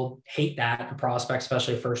 years old. Hate that, a prospect,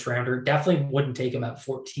 especially a first rounder. Definitely wouldn't take him at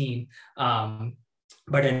 14.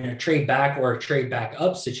 But in a trade back or a trade back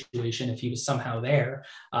up situation, if he was somehow there,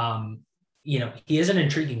 he is an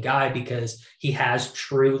intriguing guy because he has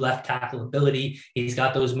true left tackle ability. He's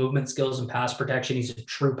got those movement skills and pass protection. He's a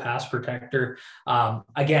true pass protector.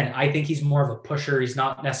 Again, I think he's more of a pusher. He's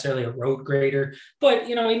not necessarily a road grader, but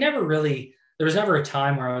he never really, there was never a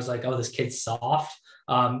time where I was like, oh, this kid's soft.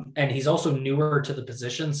 And he's also newer to the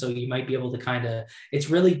position. So you might be able to it's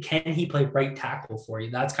really, can he play right tackle for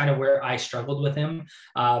you? That's kind of where I struggled with him.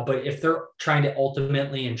 But if they're trying to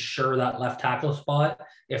ultimately ensure that left tackle spot,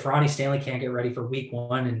 if Ronnie Stanley can't get ready for week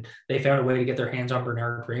 1 and they found a way to get their hands on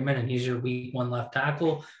Bernard Raymond and he's your week 1 left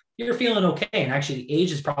tackle, you're feeling okay. And actually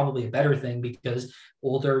age is probably a better thing because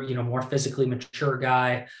older, more physically mature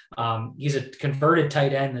guy. He's a converted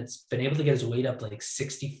tight end that's been able to get his weight up like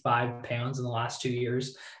 65 pounds in the last 2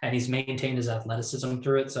 years, and he's maintained his athleticism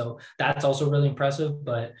through it. So that's also really impressive.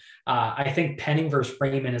 But I think Penning versus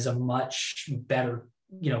Raymond is a much better,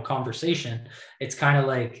 conversation. It's kind of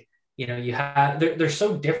like, you have, they're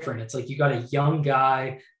so different. It's like you got a young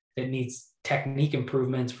guy that needs technique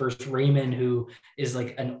improvements versus Raymond, who is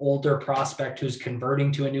like an older prospect who's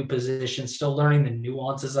converting to a new position, still learning the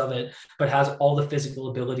nuances of it, but has all the physical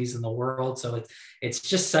abilities in the world. So it's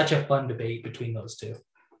just such a fun debate between those two.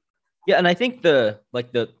 Yeah, and I think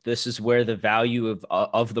this is where the value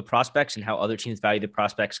of the prospects and how other teams value the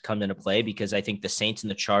prospects come into play, because I think the Saints and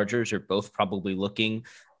the Chargers are both probably looking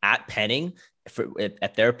at Penning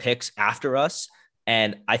at their picks after us.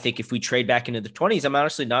 And I think if we trade back into the 20s, I'm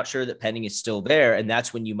honestly not sure that Penning is still there. And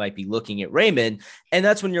that's when you might be looking at Raymond. And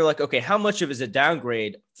that's when you're like, okay, how much of is a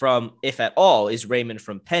downgrade from, if at all, is Raymond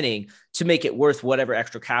from Penning to make it worth whatever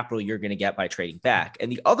extra capital you're going to get by trading back?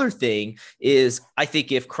 And the other thing is, I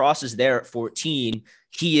think if Cross is there at 14,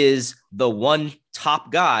 he is the one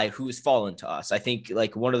top guy who has fallen to us. I think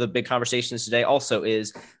like one of the big conversations today also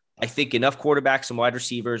is, I think enough quarterbacks and wide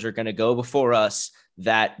receivers are going to go before us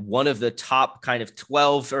that one of the top kind of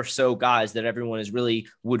 12 or so guys that everyone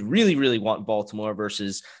would really want in Baltimore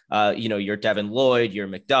versus, your Devin Lloyd, your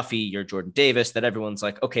McDuffie, your Jordan Davis, that everyone's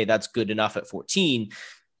like, okay, that's good enough at 14.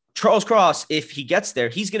 Charles Cross, if he gets there,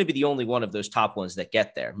 he's going to be the only one of those top ones that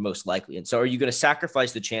get there, most likely. And so are you going to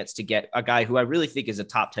sacrifice the chance to get a guy who I really think is a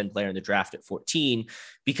top 10 player in the draft at 14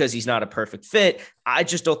 because he's not a perfect fit? I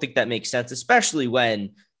just don't think that makes sense, especially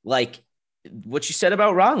when, like, what you said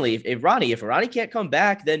about Ronnie, if Ronnie can't come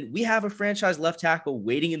back, then we have a franchise left tackle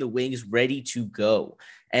waiting in the wings, ready to go,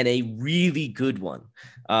 and a really good one.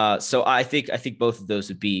 So I think both of those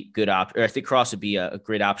would be good option. I think Cross would be a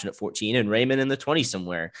great option at 14 and Raymond in the 20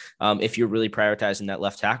 somewhere. If you're really prioritizing that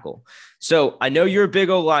left tackle. So I know you're a big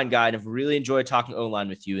O-line guy, and I've really enjoyed talking O-line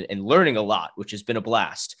with you and learning a lot, which has been a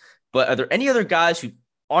blast. But are there any other guys who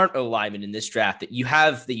aren't O-linemen in this draft that you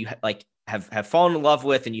have fallen in love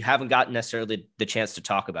with and you haven't gotten necessarily the chance to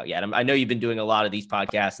talk about yet? I know you've been doing a lot of these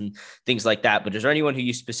podcasts and things like that, but is there anyone who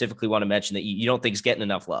you specifically want to mention that you don't think is getting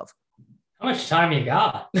enough love? How much time you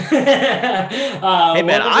got? Hey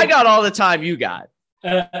man, I got all the time you got.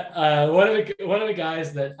 One of the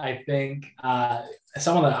guys that I think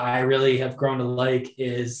someone that I really have grown to like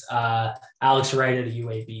is Alex Wright at a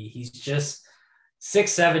UAB. He's just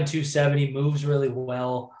 6'7", 270, moves really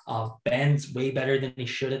well, bends way better than he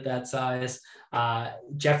should at that size.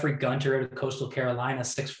 Jeffrey Gunter out of Coastal Carolina,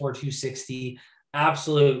 6'4", 260,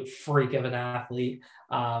 absolute freak of an athlete.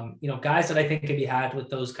 Guys that I think could be had with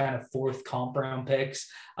those kind of fourth comp round picks,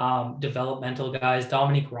 developmental guys.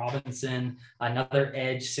 Dominique Robinson, another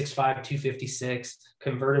edge, 6'5", 256,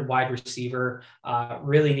 converted wide receiver,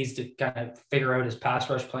 really needs to kind of figure out his pass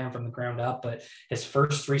rush plan from the ground up, but his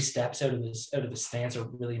first 3 steps out of the stance are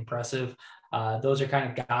really impressive. Those are kind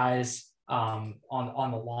of guys on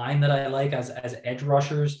the line that I like as edge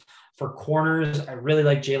rushers. For corners, I really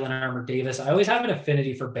like Jalen Armour-Davis. I always have an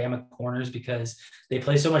affinity for Bama corners because they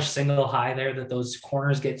play so much single high there that those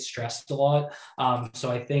corners get stressed a lot. So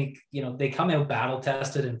I think, they come out battle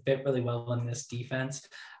tested and fit really well in this defense.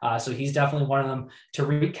 So he's definitely one of them.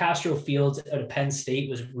 Tariq Castro-Fields out of Penn State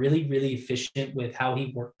was really, really efficient with how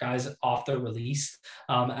he worked guys off the release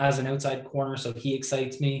as an outside corner. So he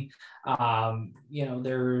excites me.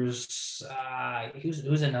 There's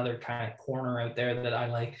who's another kind of corner out there that I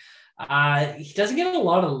like. He doesn't get a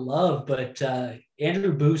lot of love, but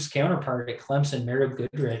Andrew Booth's counterpart at Clemson, Merrill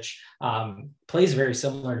Goodrich, plays very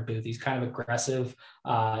similar to Booth. He's kind of aggressive.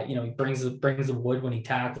 He brings the wood when he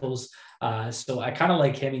tackles. So I kind of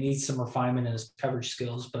like him. He needs some refinement in his coverage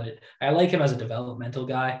skills, but I like him as a developmental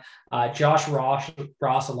guy. Josh Ross,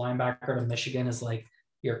 a linebacker out of Michigan, is like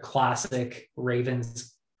your classic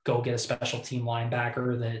Ravens go get a special team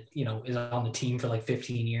linebacker that, is on the team for like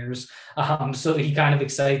 15 years. So he kind of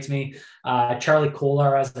excites me. Charlie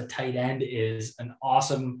Kolar as the tight end is an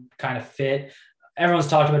awesome kind of fit. Everyone's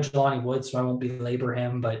talked about Jelani Woods, so I won't belabor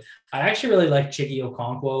him, but I actually really like Chiggy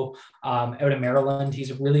Okonkwo out of Maryland.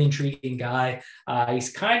 He's a really intriguing guy.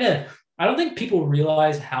 He's I don't think people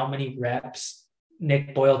realize how many reps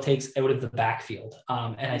Nick Boyle takes out of the backfield.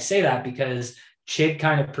 And I say that because Chig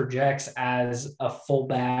kind of projects as a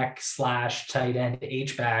fullback / tight end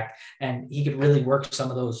H-back, and he could really work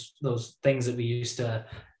some of those things that we used to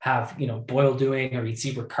have, Boyle doing, or you'd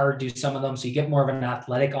see Ricard do some of them. So you get more of an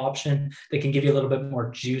athletic option that can give you a little bit more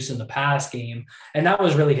juice in the pass game. And that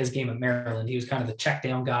was really his game at Maryland. He was kind of the check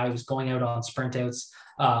down guy. He was going out on sprint outs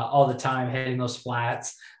all the time, hitting those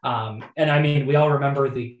flats. And I mean, we all remember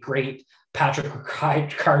the great Patrick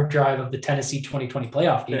Ricard drive of the Tennessee 2020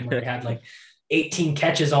 playoff game where he had like 18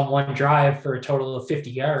 catches on one drive for a total of 50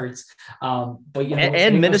 yards. But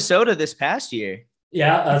and Minnesota this past year.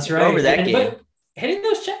 Yeah, that's right. Over that game. But hitting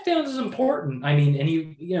those checkdowns is important. I mean, and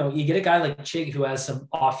you get a guy like Chig who has some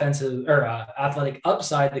offensive or athletic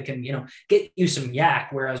upside that can, get you some yak,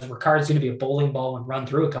 whereas Ricard's going to be a bowling ball and run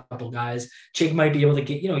through a couple guys. Chig might be able to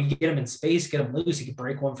get, you get him in space, get him loose. He could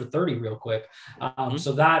break one for 30 real quick.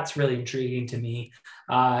 So that's really intriguing to me.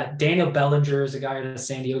 Daniel Bellinger is a guy at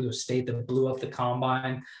San Diego State that blew up the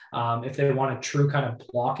combine. If they want a true kind of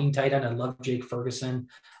blocking tight end, I love Jake Ferguson.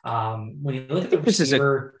 When you look at the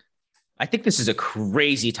receiver, I think this is a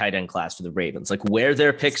crazy tight end class for the Ravens, like where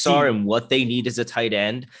their picks are and what they need as a tight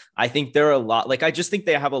end. I think there are a lot, I just think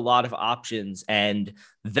they have a lot of options, and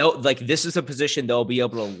this is a position they'll be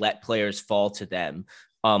able to let players fall to them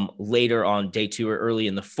later on day 2 or early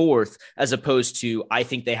in the 4th, as opposed to, I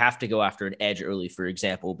think they have to go after an edge early, for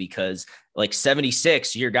example, because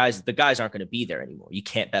 76, the guys aren't going to be there anymore. You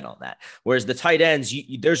can't bet on that. Whereas the tight ends,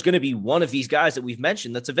 there's going to be one of these guys that we've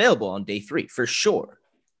mentioned that's available on day 3 for sure.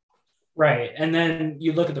 Right. And then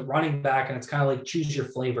you look at the running back and it's kind of like choose your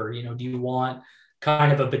flavor. Do you want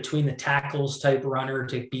kind of a between the tackles type runner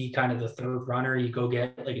to be kind of the third runner? You go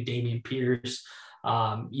get like a Dameon Pierce.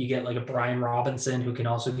 You get like a Brian Robinson who can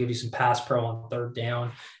also give you some pass pro on third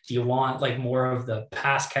down. Do you want like more of the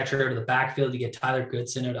pass catcher to the backfield? You get Tyler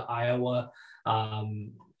Goodson out of Iowa.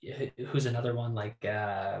 Who's another one like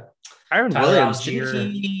Kyron Williams?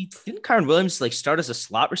 Didn't Kyron Williams start as a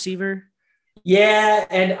slot receiver? Yeah,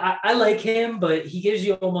 and I like him, but he gives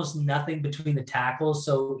you almost nothing between the tackles.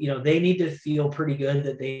 So, they need to feel pretty good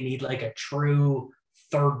that they need like a true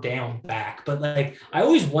third down back. But I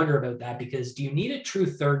always wonder about that, because do you need a true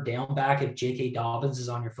third down back if J.K. Dobbins is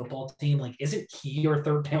on your football team? Isn't he your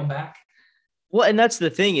third down back? Well, and that's the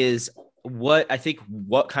thing is, what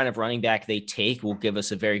kind of running back they take will give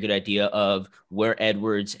us a very good idea of where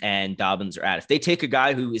Edwards and Dobbins are at. If they take a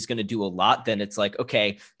guy who is going to do a lot, then it's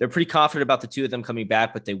okay, they're pretty confident about the two of them coming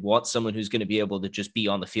back, but they want someone who's going to be able to just be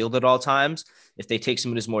on the field at all times. If they take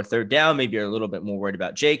someone who's more third down, maybe you're a little bit more worried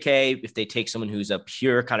about JK. If they take someone who's a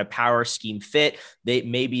pure kind of power scheme fit,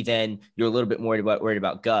 then you're a little bit more worried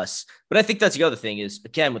about Gus. But I think that's the other thing is,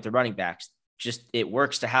 again, with the running backs, just it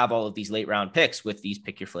works to have all of these late round picks with these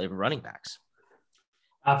pick your flavor running backs.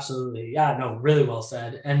 Absolutely. Yeah, no, really well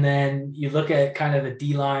said. And then you look at kind of the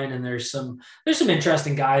D line, and there's some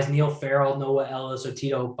interesting guys, Neil Farrell, Noah Ellis,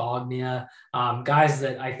 Otito Bognia, guys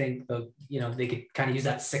that I think they could kind of use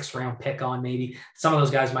that 6th round pick on. Maybe some of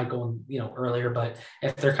those guys might go earlier, but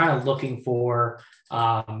if they're kind of looking for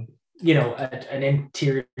an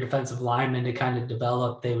interior defensive lineman to kind of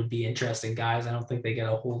develop, they would be interesting guys. I don't think they get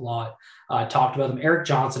a whole lot talked about them. Eric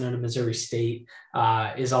Johnson out of Missouri State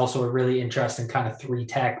is also a really interesting kind of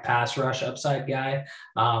 3-tech pass rush upside guy.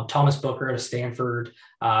 Thomas Booker out of Stanford,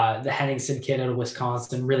 the Henningsen kid out of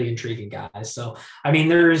Wisconsin, really intriguing guys. So, I mean,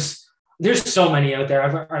 there's so many out there.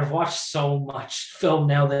 I've watched so much film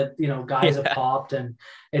now that, guys have popped, and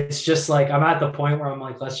it's just I'm at the point where I'm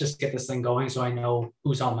let's just get this thing going so I know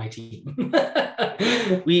who's on my team.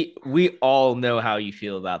 We all know how you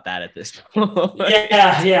feel about that at this point.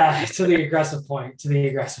 Yeah. To the aggressive point.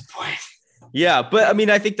 Yeah. But I mean,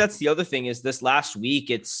 I think that's the other thing is this last week,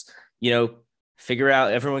 it's, figure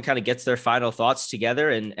out, everyone kind of gets their final thoughts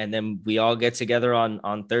together, and then we all get together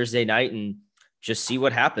on Thursday night and just see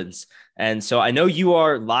what happens. And so I know you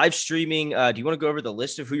are live streaming. Do you want to go over the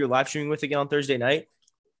list of who you're live streaming with again on Thursday night?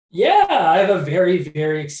 Yeah, I have a very,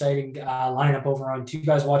 very exciting lineup over on Two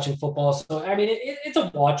Guys Watching Football. So, I mean, it's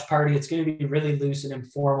a watch party. It's going to be really loose and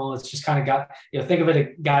informal. It's just kind of got, think of it as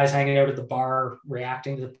guys hanging out at the bar,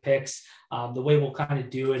 reacting to the picks. The way we'll kind of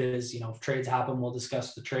do it is, if trades happen, we'll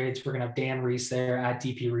discuss the trades. We're going to have Dan Reese there at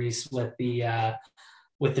DP Reese with the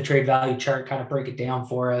with the trade value chart, kind of break it down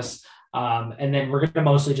for us. And then we're going to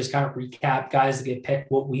mostly just kind of recap guys that get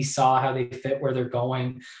picked, what we saw, how they fit, where they're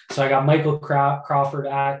going. So I got Michael Crawford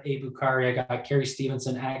at Abukari. I got Kerry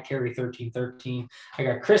Stevenson at Kerry1313. I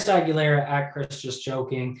got Chris Aguilera at Chris Just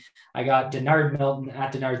Joking. I got Denard Melton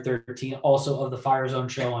at Denard13, also of the Fire Zone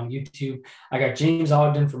Show on YouTube. I got James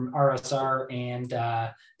Ogden from RSR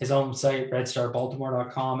and his own site,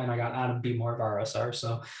 redstarbaltimore.com. And I got Adam B. Moore of RSR.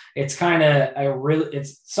 So it's kind of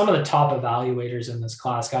it's some of the top evaluators in this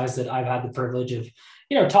class, guys that I've had the privilege of,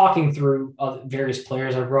 talking through various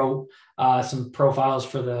players. I wrote some profiles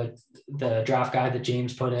for the draft guide that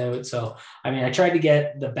James put out. So, I tried to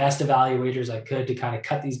get the best evaluators I could to kind of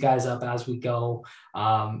cut these guys up as we go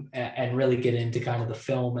and really get into kind of the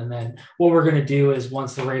film. And then what we're going to do is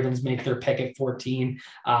once the Ravens make their pick at 14,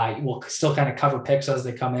 we'll still kind of cover picks as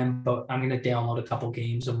they come in, but I'm going to download a couple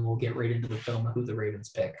games and we'll get right into the film of who the Ravens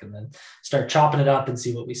pick and then start chopping it up and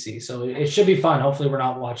see what we see. So it should be fun. Hopefully we're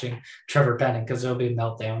not watching Trevor Penning because there'll be a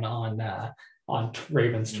meltdown on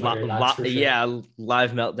Ravens Twitter. Yeah,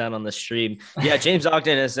 live meltdown on the stream. Yeah, James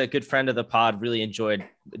Ogden is a good friend of the pod. Really enjoyed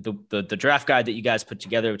the draft guide that you guys put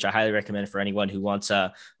together, which I highly recommend for anyone who wants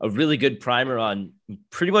a really good primer on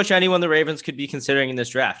pretty much anyone the Ravens could be considering in this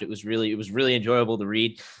draft. It was really enjoyable to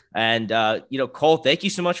read. And Cole, thank you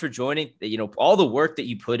so much for joining. All the work that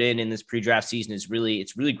you put in this pre-draft season it's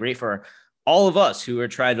really great for all of us who are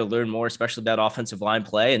trying to learn more, especially about offensive line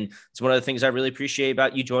play. And it's one of the things I really appreciate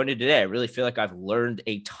about you joining today. I really feel like I've learned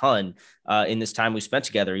a ton in this time we spent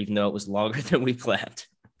together, even though it was longer than we planned.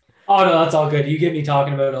 Oh, no, that's all good. You get me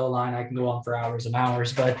talking about O-line, I can go on for hours and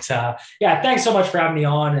hours. But thanks so much for having me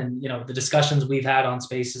on. And, the discussions we've had on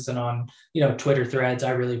Spaces and on, Twitter threads,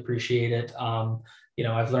 I really appreciate it.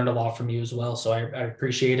 I've learned a lot from you as well. So I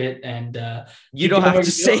appreciate it. And you don't have to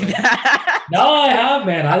say that. No, I have,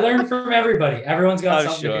 man. I learned from everybody. Everyone's got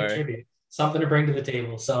something to contribute, something to bring to the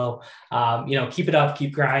table. So, keep it up,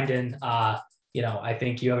 keep grinding. I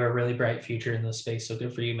think you have a really bright future in this space. So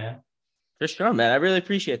good for you, man. For sure, man. I really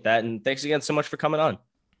appreciate that. And thanks again so much for coming on.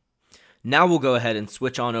 Now we'll go ahead and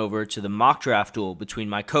switch on over to the mock draft duel between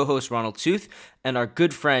my co-host Ronald Toothe and our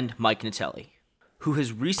good friend Mike Natelli, who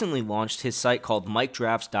has recently launched his site called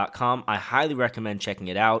MikeDrafts.com. I highly recommend checking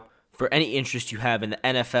it out for any interest you have in the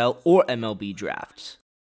NFL or MLB drafts.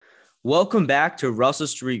 Welcome back to Russell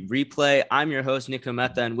Street Replay. I'm your host, Nikhil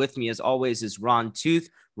Mehta, and with me, as always, is Ron Toothe.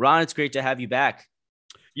 Ron, it's great to have you back.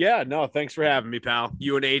 Yeah, no, thanks for having me, pal.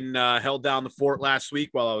 You and Aiden held down the fort last week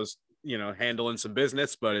while I was, handling some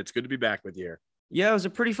business, but it's good to be back with you here. Yeah, it was a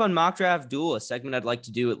pretty fun mock draft duel, a segment I'd like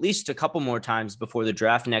to do at least a couple more times before the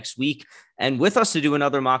draft next week. And with us to do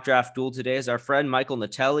another mock draft duel today is our friend Michael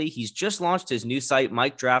Natelli. He's just launched his new site,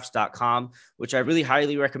 MikeDrafts.com, which I really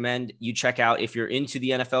highly recommend you check out if you're into the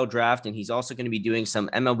NFL draft. And he's also going to be doing some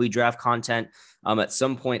MLB draft content at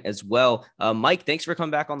some point as well. Mike, thanks for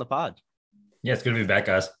coming back on the pod. Yeah, it's good to be back,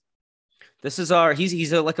 guys. This is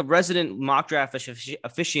he's like a resident mock draft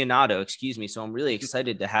aficionado, so I'm really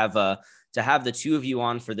excited to have the two of you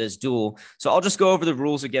on for this duel. So I'll just go over the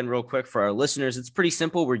rules again real quick for our listeners. It's pretty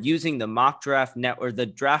simple. We're using the mock draft net or the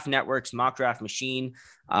Draft Network's mock draft machine.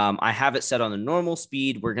 I have it set on the normal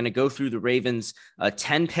speed. We're going to go through the Ravens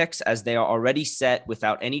 10 picks as they are already set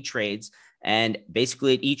without any trades. And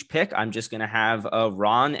basically at each pick, I'm just going to have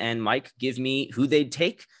Ron and Mike give me who they'd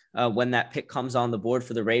take when that pick comes on the board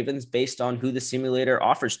for the Ravens based on who the simulator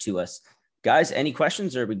offers to us. Guys, any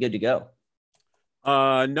questions or are we good to go?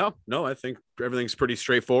 No, I think everything's pretty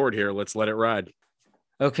straightforward here. Let's let it ride.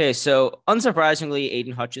 Okay, so unsurprisingly,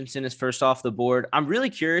 Aiden Hutchinson is first off the board. I'm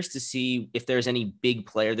really curious to see if there's any big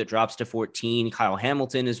player that drops to 14. Kyle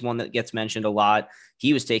Hamilton is one that gets mentioned a lot.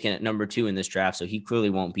 He was taken at number 2 in this draft, so he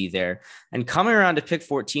clearly won't be there. And coming around to pick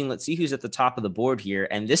 14, let's see who's at the top of the board here.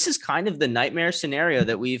 And this is kind of the nightmare scenario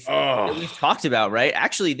that we've talked about, right?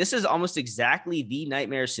 Actually, this is almost exactly the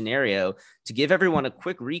nightmare scenario. To give everyone a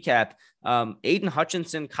quick recap, Aiden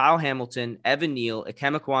Hutchinson, Kyle Hamilton, Evan Neal,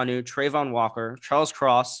 Ikem Ekwonu, Trayvon Walker, Charles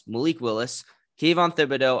Cross, Malik Willis, Kayvon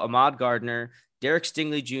Thibodeau, Ahmad Gardner, Derek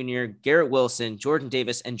Stingley Jr., Garrett Wilson, Jordan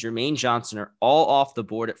Davis, and Jermaine Johnson are all off the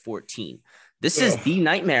board at 14. This is the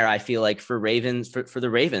nightmare, I feel like, for the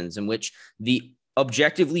Ravens, in which the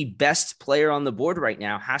objectively best player on the board right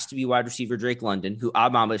now has to be wide receiver Drake London, who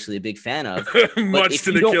I'm obviously a big fan of. Much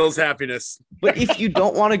to Nikhil's happiness. But if you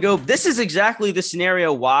don't want to go, this is exactly the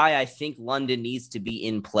scenario why I think London needs to be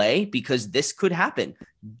in play, because this could happen.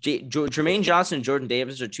 Jermaine Johnson and Jordan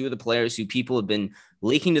Davis are two of the players who people have been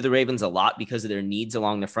leaking to the Ravens a lot because of their needs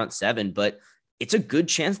along the front seven. But it's a good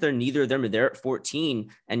chance they're neither of them are there at 14.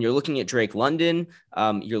 And you're looking at Drake London.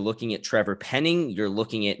 You're looking at Trevor Penning. You're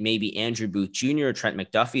looking at maybe Andrew Booth Jr. or Trent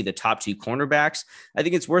McDuffie, the top two cornerbacks. I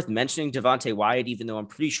think it's worth mentioning Devontae Wyatt, even though I'm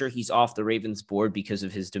pretty sure he's off the Ravens board because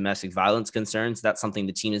of his domestic violence concerns. That's something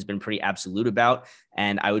the team has been pretty absolute about.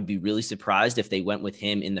 And I would be really surprised if they went with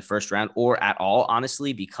him in the first round or at all,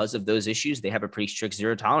 honestly, because of those issues. They have a pretty strict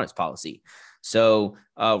zero tolerance policy. So,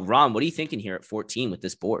 Ron, what are you thinking here at 14 with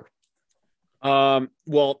this board?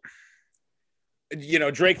 Well,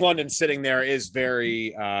 Drake London sitting there is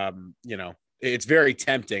very, it's very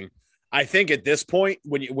tempting. I think at this point,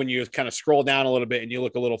 when you kind of scroll down a little bit and you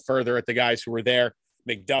look a little further at the guys who were there,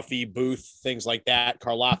 McDuffie, Booth, things like that,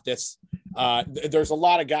 Karlaftis, there's a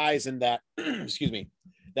lot of guys in that, excuse me,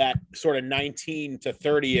 that sort of 19 to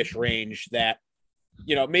 30-ish range that,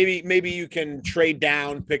 maybe you can trade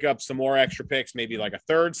down, pick up some more extra picks, maybe like a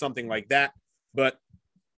third, something like that. But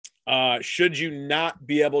should you not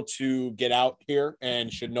be able to get out here,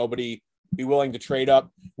 and should nobody be willing to trade up,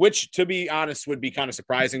 which, to be honest, would be kind of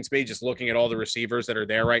surprising to me, just looking at all the receivers that are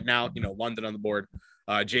there right now, London on the board,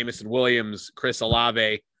 Jamison Williams, Chris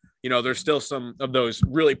Olave, there's still some of those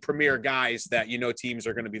really premier guys that, teams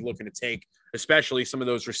are going to be looking to take, especially some of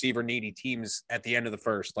those receiver needy teams at the end of the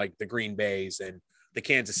first, like the Green Bays and the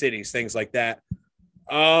Kansas Cities, things like that.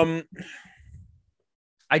 I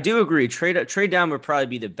do agree. Trade down would probably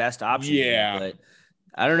be the best option. Yeah. But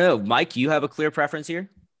I don't know. Mike, you have a clear preference here?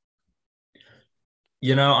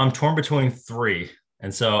 I'm torn between three.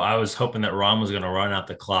 And so I was hoping that Ron was going to run out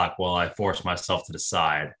the clock while I forced myself to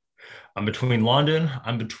decide. I'm between London.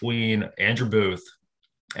 I'm between Andrew Booth,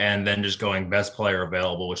 and then just going best player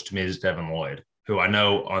available, which to me is Devin Lloyd, who I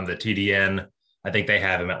know on the TDN, I think they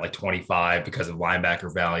have him at like 25 because of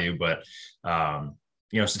linebacker value. But,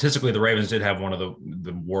 statistically, the Ravens did have one of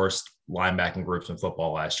the worst linebacking groups in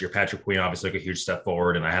football last year. Patrick Queen obviously took a huge step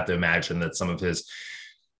forward, and I have to imagine that some of his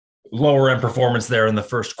lower end performance there in the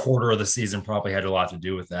first quarter of the season probably had a lot to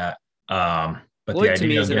do with that. But Lloyd to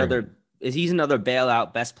me is he's another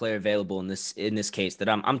bailout best player available in this case that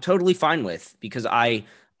I'm totally fine with, because I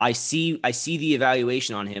see the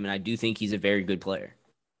evaluation on him, and I do think he's a very good player.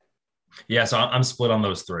 Yeah, so I'm split on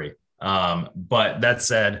those three. But that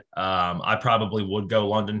said, I probably would go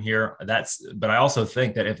London here. But I also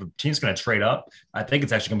think that if a team's going to trade up, I think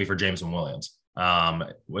it's actually going to be for Jameson Williams.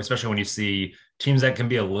 Especially when you see teams that can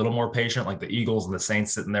be a little more patient, like the Eagles and the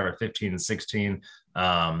Saints sitting there at 15 and 16.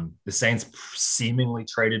 The Saints seemingly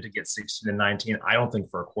traded to get 16 and 19. I don't think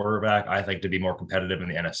for a quarterback. I think to be more competitive in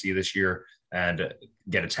the NFC this year and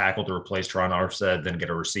get a tackle to replace Teron Armstead, then get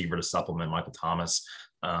a receiver to supplement Michael Thomas.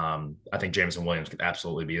 I think Jameson Williams could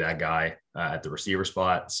absolutely be that guy at the receiver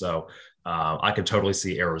spot. So I could totally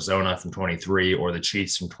see Arizona from 23 or the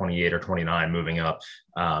Chiefs from 28 or 29 moving up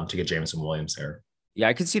to get Jameson Williams there. Yeah,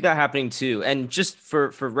 I could see that happening too. And just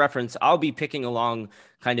for reference, I'll be picking along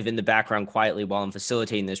kind of in the background quietly while I'm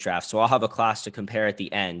facilitating this draft. So I'll have a class to compare at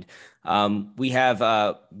the end. We have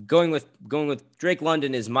going with Drake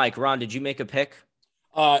London is Mike. Ron, did you make a pick?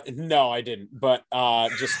 No, I didn't. But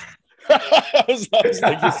just I was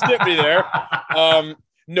like, you skipped me there.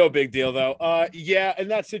 No big deal though. Yeah, in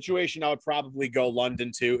that situation, I would probably go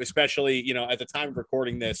London too, especially, at the time of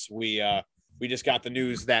recording this, we just got the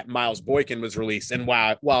news that Miles Boykin was released. And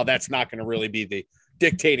while that's not going to really be the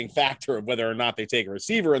dictating factor of whether or not they take a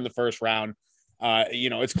receiver in the first round,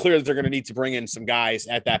 it's clear that they're going to need to bring in some guys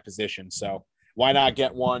at that position. So why not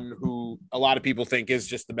get one who a lot of people think is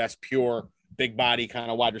just the best pure big body kind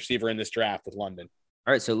of wide receiver in this draft with London?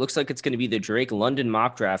 All right, so it looks like it's going to be the Drake London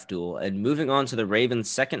mock draft duel. And moving on to the Ravens'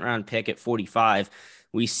 second round pick at 45,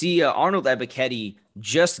 we see Arnold Ebiketie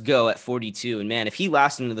just go at 42. And man, if he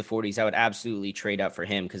lasts into the 40s, I would absolutely trade up for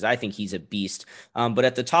him because I think he's a beast. But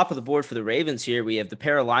at the top of the board for the Ravens here, we have the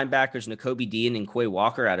pair of linebackers, Nakobe Dean and Quay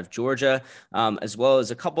Walker out of Georgia, as well as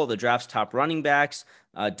a couple of the draft's top running backs,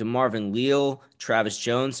 DeMarvin Leal, Travis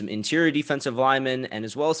Jones, some interior defensive linemen, and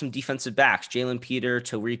as well as some defensive backs, Jalen Peter,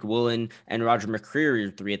 Tariq Woolen, and Roger McCreary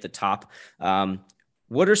are three at the top.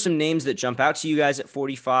 What are some names that jump out to you guys at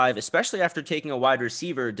 45, especially after taking a wide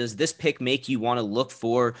receiver? Does this pick make you want to look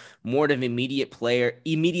for more of an immediate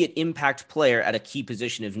impact player at a key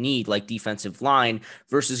position of need like defensive line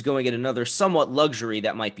versus going at another somewhat luxury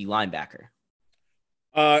that might be linebacker?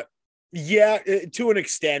 Yeah, to an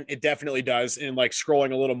extent, it definitely does. And like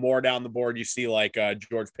scrolling a little more down the board, you see like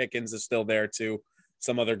George Pickens is still there too,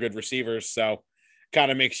 some other good receivers. So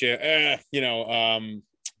kind of makes you, a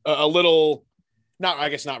little,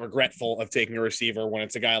 not regretful of taking a receiver when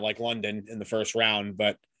it's a guy like London in the first round.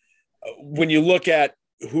 But when you look at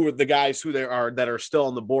who are the guys that are still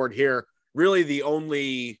on the board here, really the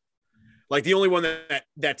only Like the only one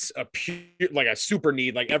that's a pure, like a super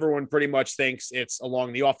need, like everyone pretty much thinks it's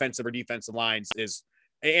along the offensive or defensive lines is,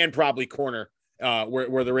 and probably corner,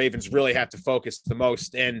 where the Ravens really have to focus the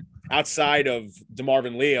most. And outside of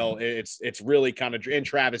DeMarvin Leal, it's really kind of, and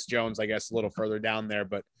Travis Jones, I guess, a little further down there.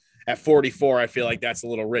 But at 44, I feel like that's a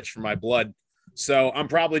little rich for my blood. So I'm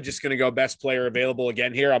probably just going to go best player available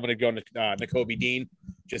again here. I'm going to go Nakobe Dean,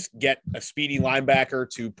 just get a speedy linebacker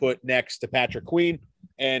to put next to Patrick Queen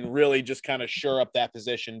and really just kind of shore up that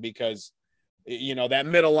position because,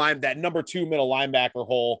 that number 2 middle linebacker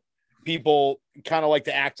hole, people kind of like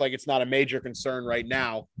to act like it's not a major concern right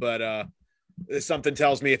now, but something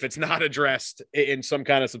tells me if it's not addressed in some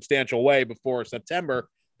kind of substantial way before September,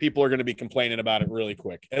 people are going to be complaining about it really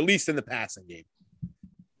quick, at least in the passing game.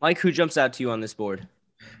 Mike, who jumps out to you on this board?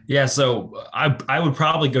 Yeah, so I would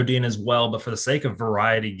probably go Dean as well, but for the sake of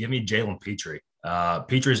variety, give me Jalen Pitre.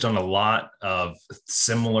 Petre's done a lot of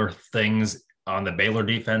similar things on the Baylor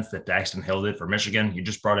defense that Daxton Hill did for Michigan. You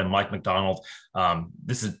just brought in Mike McDonald.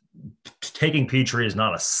 This is taking Pitre is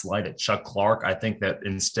not a slight at Chuck Clark. I think that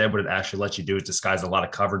instead what it actually lets you do is disguise a lot of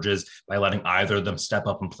coverages by letting either of them step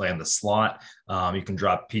up and play in the slot. You can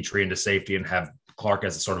drop Pitre into safety and have Clark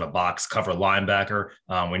as a sort of a box cover linebacker.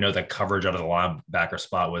 We know that coverage out of the linebacker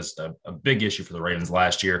spot was a big issue for the Ravens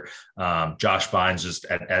last year. Josh Bynes just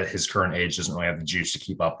at his current age doesn't really have the juice to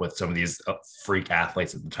keep up with some of these freak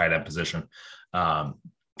athletes at the tight end position.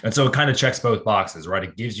 And so it kind of checks both boxes, right?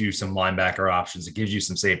 It gives you some linebacker options, it gives you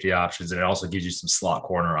some safety options, and it also gives you some slot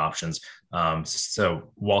corner options.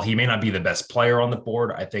 So while he may not be the best player on the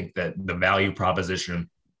board, I think that the value proposition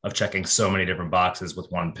of checking so many different boxes with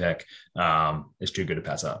one pick is too good to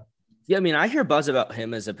pass up. Yeah, I mean, I hear buzz about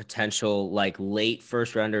him as a potential like late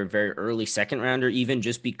first rounder, very early second rounder, even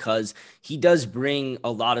just because he does bring a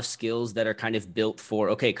lot of skills that are kind of built for,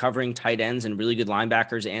 okay, covering tight ends and really good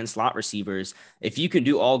linebackers and slot receivers. If you can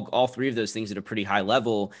do all three of those things at a pretty high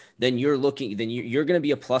level, then you're going to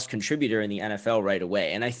be a plus contributor in the NFL right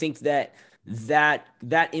away. And I think that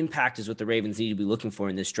impact is what the Ravens need to be looking for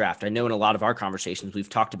in this draft. I know in a lot of our conversations we've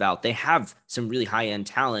talked about they have some really high-end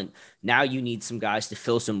talent. Now you need some guys to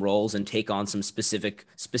fill some roles and take on some specific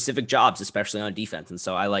jobs, especially on defense. And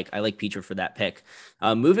so I like Peter for that pick.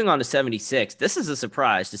 Moving on to 76, this is a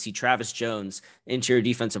surprise to see Travis Jones, interior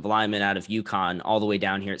defensive lineman out of UConn, all the way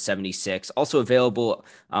down here at 76. Also available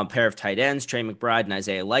pair of tight ends, Trey McBride and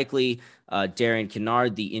Isaiah Likely. Darian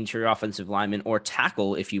Kennard, the interior offensive lineman or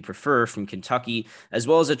tackle, if you prefer, from Kentucky, as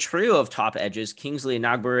well as a trio of top edges, Kingsley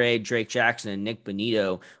Enagbare, Drake Jackson, and Nick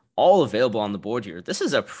Bonito, all available on the board here. This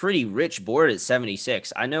is a pretty rich board at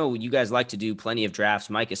 76. I know you guys like to do plenty of drafts,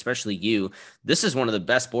 Mike, especially you. This is one of the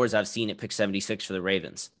best boards I've seen at pick 76 for the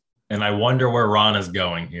Ravens. And I wonder where Ron is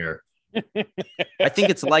going here. I think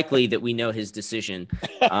it's likely that we know his decision.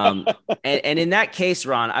 And in that case,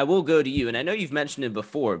 Ron, I will go to you. And I know you've mentioned it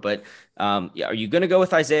before, but are you going to go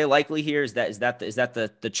with Isaiah Likely here? Is that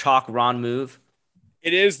the chalk Ron move?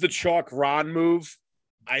 It is the chalk Ron move.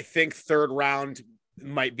 I think third round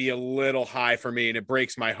might be a little high for me, and it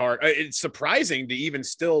breaks my heart. It's surprising to even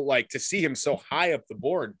still like to see him so high up the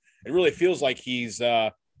board. It really feels like he's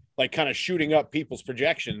like kind of shooting up people's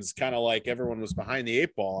projections, kind of like everyone was behind the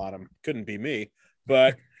 8 ball on him. Couldn't be me,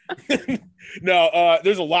 but no,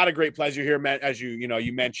 there's a lot of great pleasure here, Matt. As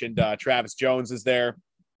you mentioned, Travis Jones is there,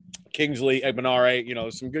 Kingsley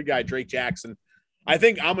Enagbare, some good guy, Drake Jackson. I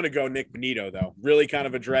think I'm going to go Nick Bonito though, really kind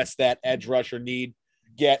of address that edge rusher need,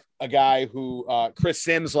 get a guy who Chris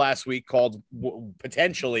Sims last week called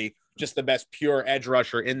potentially just the best pure edge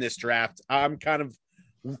rusher in this draft. I'm kind of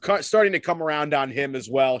starting to come around on him as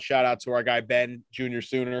well. Shout out to our guy, Ben Jr.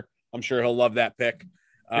 Sooner. I'm sure he'll love that pick.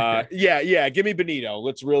 Yeah. Give me Bonito.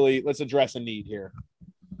 Let's address a need here.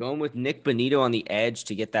 Going with Nick Bonito on the edge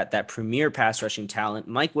to get that premier pass rushing talent.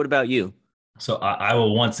 Mike, what about you? So I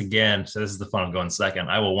will once again, so this is the fun of going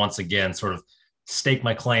second. I will once again sort of stake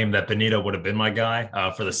my claim that Bonito would have been my guy.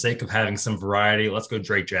 For the sake of having some variety, let's go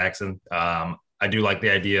Drake Jackson. I do like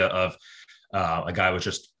the idea of a guy with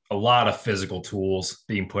just a lot of physical tools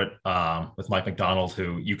being put with Mike McDonald,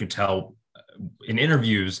 who you could tell in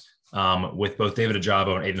interviews with both David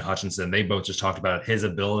Ajabo and Aiden Hutchinson, they both just talked about his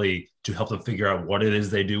ability to help them figure out what it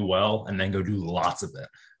is they do well and then go do lots of it.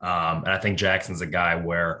 And I think Jackson's a guy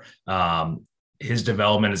where his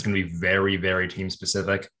development is going to be very, very team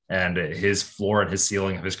specific, and his floor and his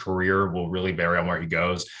ceiling of his career will really vary on where he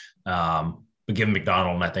goes. But given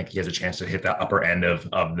McDonald, and I think he has a chance to hit that upper end of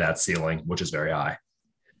that ceiling, which is very high.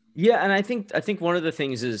 Yeah, and I think one of the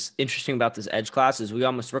things is interesting about this edge class is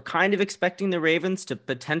we're kind of expecting the Ravens to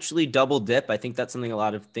potentially double dip. I think that's something a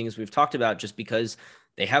lot of things we've talked about, just because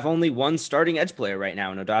they have only one starting edge player right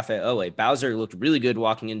now in Odafe Owe. Bowser looked really good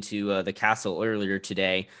walking into the castle earlier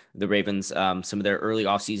today. The Ravens, some of their early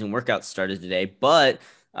offseason workouts started today, but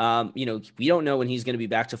we don't know when he's going to be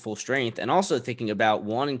back to full strength. And also thinking about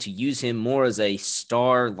wanting to use him more as a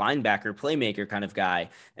star linebacker, playmaker kind of guy,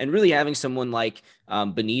 and really having someone like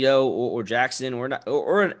Benito or Jackson or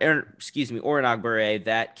an Agbare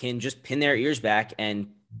that can just pin their ears back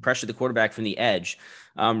and pressure the quarterback from the edge.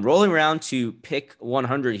 Rolling around to pick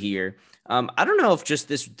 100 here. I don't know if just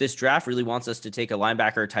this draft really wants us to take a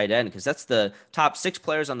linebacker or tight end, because that's the top 6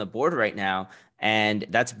 players on the board right now. And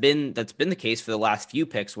that's been the case for the last few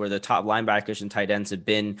picks, where the top linebackers and tight ends have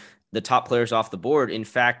been the top players off the board. In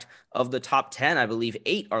fact, of the top 10, I believe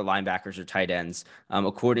 8 are linebackers or tight ends,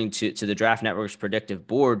 according to the Draft Network's predictive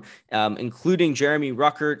board, including Jeremy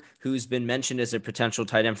Ruckert, who's been mentioned as a potential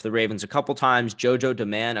tight end for the Ravens a couple times. Jojo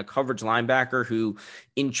DeMan, a coverage linebacker who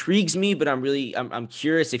intrigues me, but I'm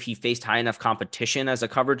curious if he faced high enough competition as a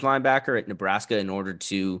coverage linebacker at Nebraska in order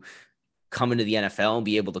to come into the NFL and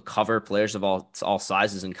be able to cover players of all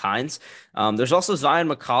sizes and kinds. There's also Zion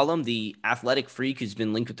McCollum, the athletic freak who's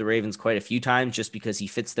been linked with the Ravens quite a few times just because he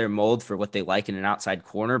fits their mold for what they like in an outside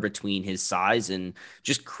corner between his size and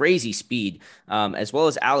just crazy speed, as well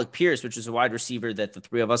as Alec Pierce, which is a wide receiver that the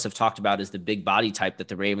three of us have talked about as the big body type that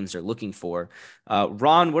the Ravens are looking for.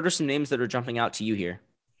 Ron, what are some names that are jumping out to you here?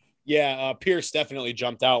 Yeah, Pierce definitely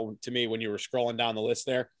jumped out to me when you were scrolling down the list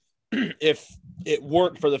there. If it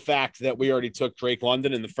weren't for the fact that we already took Drake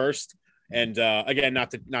London in the first, and again,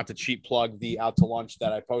 not to cheap plug the out to lunch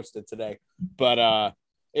that I posted today, but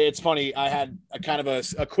it's funny. I had a kind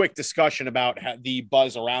of a quick discussion about the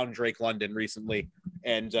buzz around Drake London recently,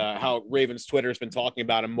 and how Ravens Twitter has been talking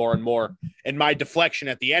about him more and more. And my deflection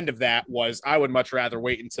at the end of that was, I would much rather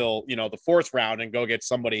wait until the 4th round and go get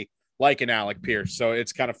somebody like an Alec Pierce. So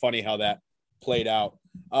it's kind of funny how that played out.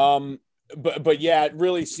 But yeah, it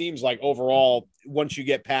really seems like overall, once you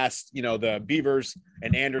get past, the Beavers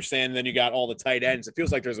and Anderson, then you got all the tight ends. It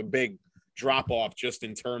feels like there's a big drop off just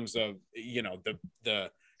in terms of,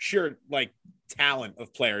 the sheer talent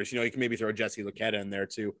of players. You can maybe throw Jesse Luketa in there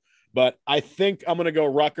too. But I think I'm going to go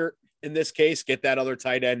Ruckert in this case, get that other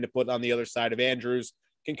tight end to put on the other side of Andrews.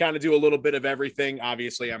 Can kind of do a little bit of everything.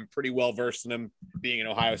 Obviously, I'm pretty well versed in him, being an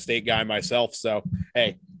Ohio State guy myself. So,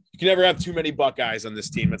 hey, you can never have too many Buckeyes on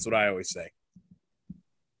this team. That's what I always say.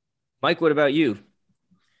 Mike, what about you?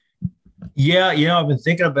 Yeah, I've been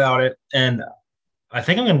thinking about it, and I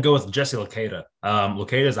think I'm going to go with Jesse Luketa.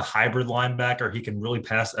 Luketa is a hybrid linebacker. He can really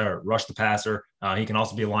rush the passer. He can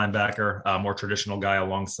also be a linebacker, more traditional guy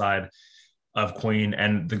alongside of Queen.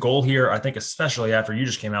 And the goal here, I think, especially after you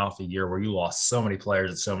just came out of a year where you lost so many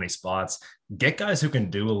players at so many spots, get guys who can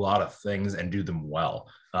do a lot of things and do them well.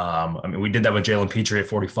 We did that with Jalen Petrie at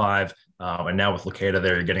 45. And now with Luketa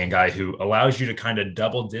there, you're getting a guy who allows you to kind of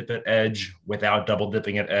double dip at edge without double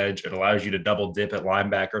dipping at edge. It allows you to double dip at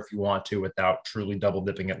linebacker if you want to without truly double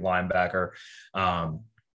dipping at linebacker.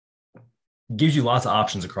 Gives you lots of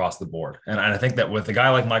options across the board. And I think that with a guy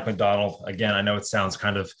like Mike McDonald, again, I know it sounds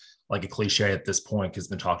kind of like a cliche at this point because it's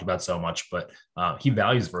been talked about so much, but he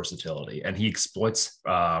values versatility and he exploits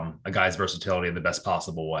a guy's versatility in the best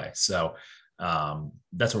possible way. So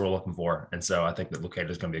that's what we're looking for. And so I think that Luketa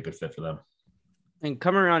is going to be a good fit for them. And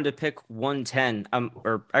coming around to pick 110,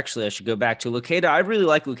 or actually I should go back to Luketa. I really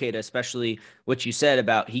like Luketa, especially what you said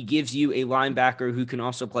about he gives you a linebacker who can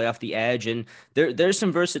also play off the edge, and there's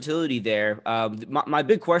some versatility there. My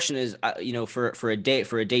big question is, for a day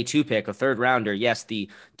 2 pick, a 3rd rounder, yes, the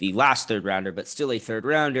last 3rd rounder, but still a 3rd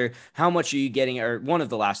rounder. How much are you getting, or one of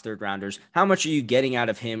the last 3rd rounders? How much are you getting out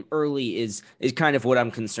of him early is kind of what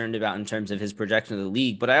I'm concerned about in terms of his projection of the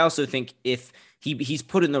league. But I also think if he's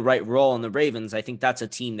put in the right role in the Ravens, I think that's a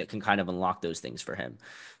team that can kind of unlock those things for him.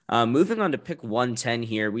 Moving on to pick 110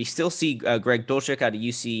 here, we still see Greg Dulcich out of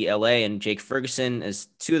UCLA and Jake Ferguson as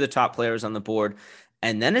 2 of the top players on the board.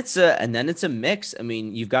 And then it's a mix. I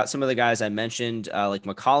mean, you've got some of the guys I mentioned, like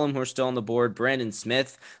McCollum, who are still on the board. Brandon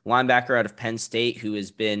Smith, linebacker out of Penn State, who has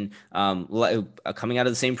been coming out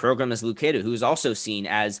of the same program as Luketa, who is also seen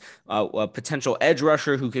as a potential edge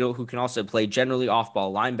rusher who can also play generally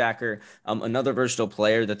off-ball linebacker. Another versatile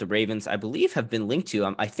player that the Ravens, I believe, have been linked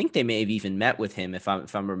to. I think they may have even met with him, if I'm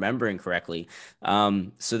remembering correctly.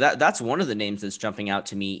 So that's one of the names that's jumping out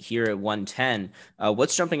to me here at 110.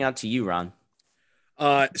 What's jumping out to you, Ron?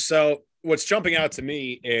 So what's jumping out to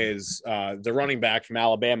me is the running back from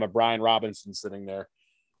Alabama, Brian Robinson, sitting there.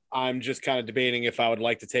 I'm just kind of debating if I would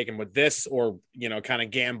like to take him with this or, kind of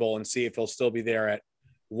gamble and see if he'll still be there at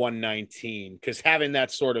 119. Because having that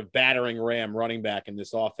sort of battering ram running back in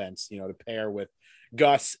this offense, to pair with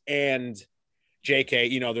Gus and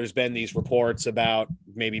JK, there's been these reports about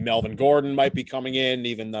maybe Melvin Gordon might be coming in,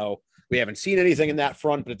 even though we haven't seen anything in that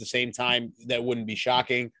front. But at the same time, that wouldn't be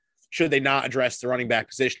shocking. Should they not address the running back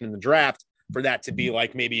position in the draft, for that to be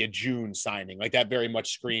like maybe a June signing? Like that very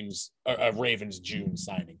much screams a Ravens June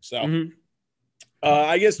signing. So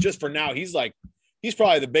I guess just for now, he's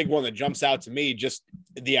probably the big one that jumps out to me. Just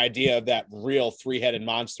the idea of that real 3-headed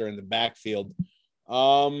monster in the backfield.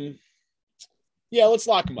 Yeah, let's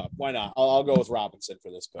lock him up. Why not? I'll go with Robinson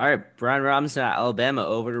for this pick. All right, Brian Robinson at Alabama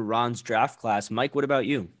over to Ron's draft class. Mike, what about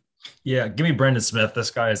you? Yeah, give me Brendan Smith.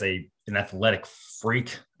 This guy is an athletic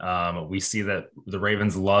freak. We see that the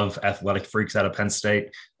Ravens love athletic freaks out of Penn State,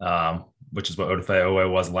 which is what Odafe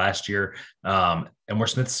Oweh was last year. And where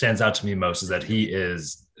Smith stands out to me most is that he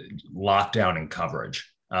is locked down in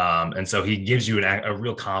coverage. And so he gives you a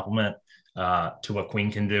real compliment to what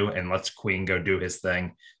Queen can do and lets Queen go do his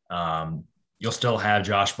thing. You'll still have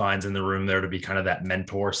Josh Bynes in the room there to be kind of that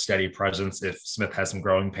mentor, steady presence if Smith has some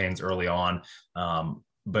growing pains early on.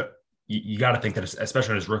 But you got to think that,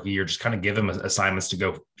 especially in his rookie year, just kind of give him assignments to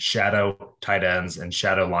go shadow tight ends and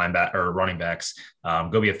shadow linebacker or running backs,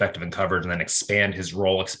 go be effective in coverage, and then expand his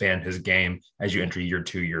role, expand his game as you enter year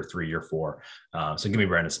 2, year 3, year 4. So give me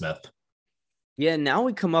Brandon Smith. Yeah, now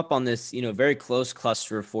we come up on this, very close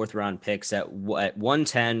cluster of 4th-round picks at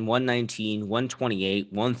 110, 119, 128,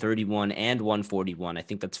 131, and 141. I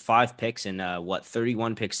think that's 5 picks in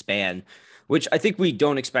 31-pick span, which I think we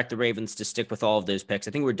don't expect the Ravens to stick with all of those picks.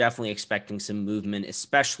 I think we're definitely expecting some movement,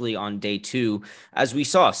 especially on day 2, as we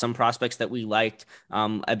saw some prospects that we liked.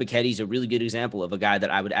 Ebiketie is a really good example of a guy that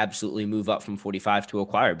I would absolutely move up from 45 to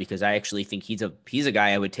acquire, because I actually think he's a guy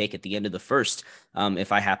I would take at the end of the first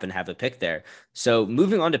if I happen to have a pick there. So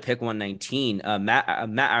moving on to pick 119, Matt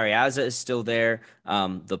Arriaza is still there,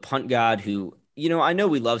 the punt god who, I know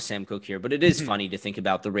we love Sam Cook here, but it is funny to think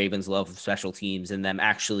about the Ravens' love of special teams and them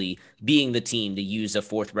actually being the team to use a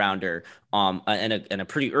 4th rounder and a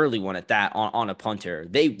pretty early one at that on a punter.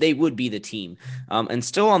 They would be the team. And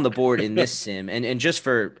still on the board in this sim, and just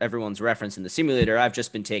for everyone's reference in the simulator, I've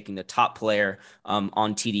just been taking the top player on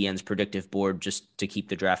TDN's predictive board just to keep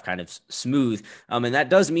the draft kind of smooth. And that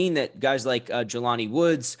does mean that guys like Jelani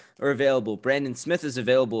Woods are available. Brandon Smith is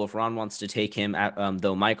available if Ron wants to take him,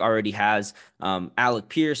 though Mike already has. Alec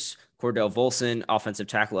Pierce, Cordell Volson, offensive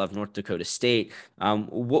tackle of North Dakota State.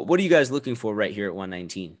 What are you guys looking for right here at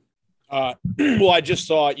 119? Well, I just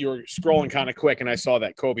saw you were scrolling kind of quick, and I saw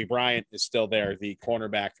that Kobe Bryant is still there, the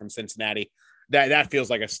cornerback from Cincinnati. That feels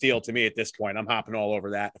like a steal to me at this point. I'm hopping all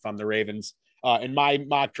over that if I'm the Ravens. In my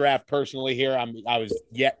mock draft personally here, I was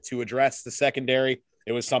yet to address the secondary.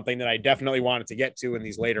 It was something that I definitely wanted to get to in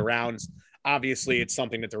these later rounds. Obviously, it's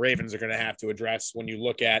something that the Ravens are going to have to address when you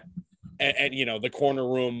look at the corner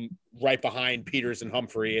room right behind Peters and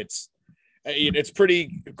Humphrey. It's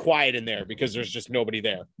pretty quiet in there because there's just nobody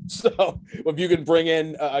there. So if you can bring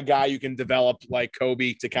in a guy you can develop like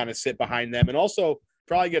Kobe to kind of sit behind them and also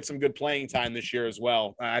probably get some good playing time this year as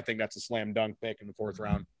well, I think that's a slam dunk pick in the 4th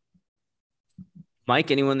round. Mike,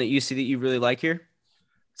 anyone that you see that you really like here?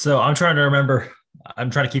 So I'm trying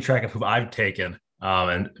to keep track of who I've taken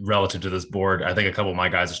and relative to this board. I think a couple of my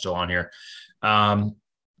guys are still on here.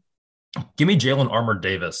 Give me Jalen Armour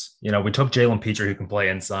Davis. We took Jalen Petrie, who can play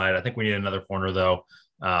inside. I think we need another corner, though,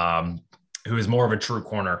 who is more of a true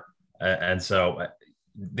corner. And so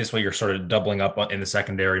this way you're sort of doubling up in the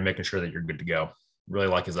secondary, making sure that you're good to go. Really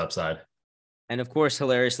like his upside. And, of course,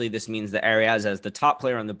 hilariously, this means that Arriaza is the top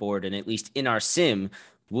player on the board, and at least in our sim,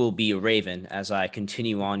 will be a Raven as I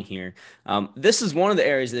continue on here. This is one of the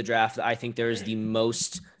areas of the draft that I think there is the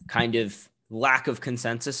most kind of lack of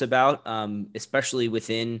consensus about, especially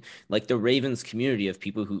within like the Ravens community of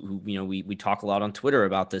people who we talk a lot on Twitter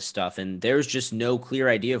about this stuff. And there's just no clear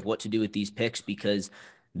idea of what to do with these picks, because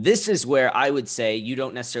this is where I would say you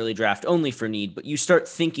don't necessarily draft only for need, but you start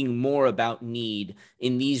thinking more about need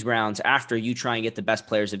in these rounds after you try and get the best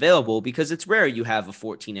players available, because it's rare you have a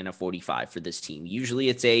 14 and a 45 for this team. Usually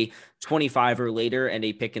it's a 25 or later and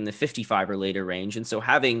a pick in the 55 or later range. And so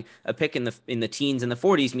having a pick in the teens and the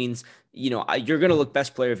 40s means, you're going to look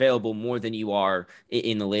best player available more than you are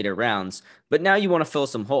in the later rounds. But now you want to fill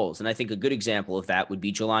some holes. And I think a good example of that would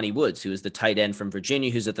be Jelani Woods, who is the tight end from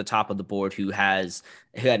Virginia, who's at the top of the board, who had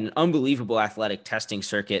an unbelievable athletic testing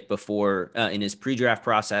circuit before in his pre-draft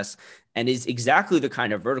process, and is exactly the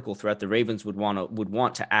kind of vertical threat the Ravens would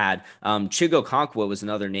want to add. Chigo Okonkwo was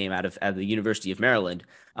another name out of the University of Maryland,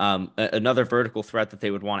 another vertical threat that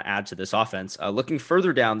they would want to add to this offense. Looking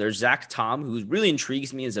further down, there's Zach Tom, who really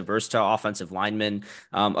intrigues me as a versatile offensive lineman.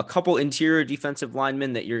 A couple interior defensive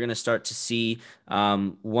linemen that you're going to start to see.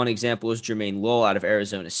 One example is Jermaine Lowell out of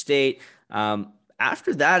Arizona State.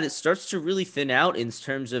 After that, it starts to really thin out in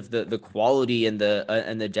terms of the quality and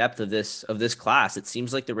the depth of this class. It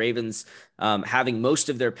seems like the Ravens having most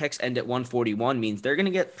of their picks end at 141 means they're going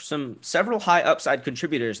to get several high upside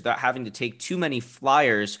contributors without having to take too many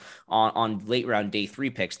flyers on late round day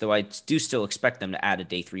 3 picks. Though I do still expect them to add a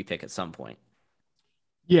day 3 pick at some point.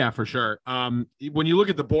 Yeah, for sure. When you look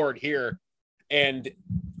at the board here, and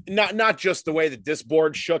not just the way that this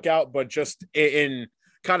board shook out, but just in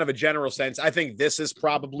kind of a general sense, I think this is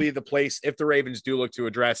probably the place, if the Ravens do look to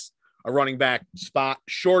address a running back spot,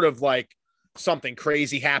 short of like something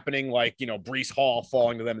crazy happening, like, Breece Hall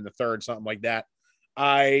falling to them in the third, something like that.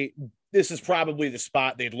 This is probably the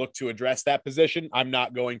spot they'd look to address that position. I'm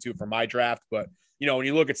not going to for my draft, but when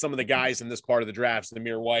you look at some of the guys in this part of the draft,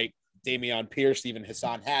 Zamir White, Dameon Pierce, even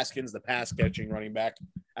Hassan Haskins, the pass catching running back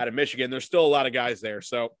out of Michigan, there's still a lot of guys there.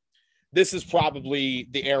 So this is probably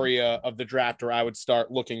the area of the draft where I would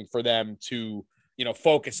start looking for them to,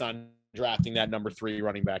 focus on drafting that number 3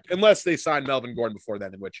 running back, unless they sign Melvin Gordon before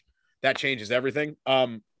then, in which that changes everything.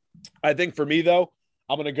 I think for me, though,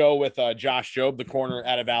 I'm going to go with Josh Jobe, the corner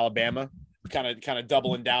out of Alabama, kind of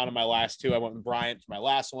doubling down on my last 2. I went with Bryant for my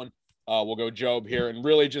last one. We'll go Jobe here and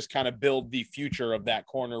really just kind of build the future of that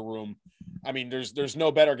corner room. I mean, there's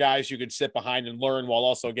no better guys you could sit behind and learn while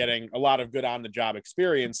also getting a lot of good on-the-job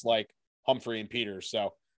experience like Humphrey and Peters.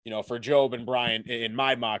 So, for Jobe and Bryant in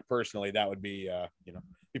my mock personally, that would be,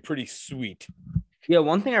 be pretty sweet. Yeah,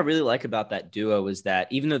 one thing I really like about that duo is that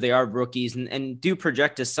even though they are rookies and do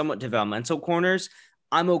project as somewhat developmental corners,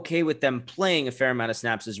 I'm okay with them playing a fair amount of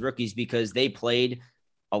snaps as rookies because they played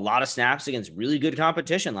a lot of snaps against really good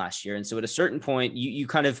competition last year. And so at a certain point, you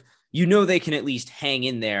kind of, they can at least hang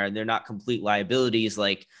in there and they're not complete liabilities.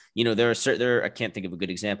 Like, I can't think of a good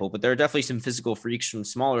example, but there are definitely some physical freaks from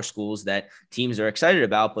smaller schools that teams are excited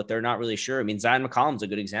about, but they're not really sure. I mean, Zion McCollum's a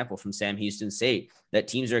good example from Sam Houston State that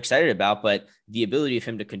teams are excited about, but the ability of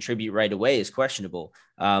him to contribute right away is questionable.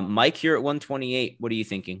 Mike, here at 128, what are you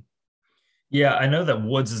thinking? Yeah, I know that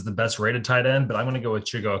Woods is the best rated tight end, but I'm going to go with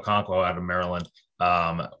Chigo Okonkwo out of Maryland.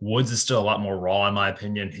 Woods is still a lot more raw, in my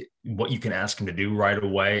opinion. What you can ask him to do right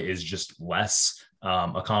away is just less.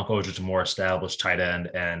 Okonkwo is just a more established tight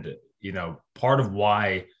end. And, part of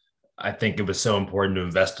why I think it was so important to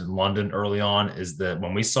invest in London early on is that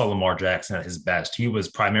when we saw Lamar Jackson at his best, he was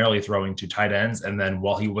primarily throwing to tight ends. And then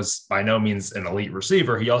while he was by no means an elite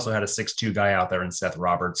receiver, he also had a 6'2" guy out there in Seth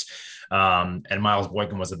Roberts. And Miles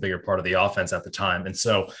Boykin was a bigger part of the offense at the time. And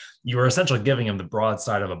so you were essentially giving him the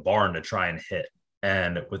broadside of a barn to try and hit.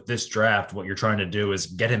 And with this draft, what you're trying to do is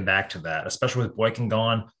get him back to that, especially with Boykin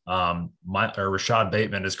gone. Rashad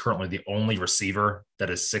Bateman is currently the only receiver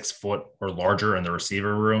that is 6 foot or larger in the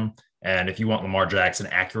receiver room. And if you want Lamar Jackson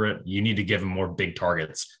accurate, you need to give him more big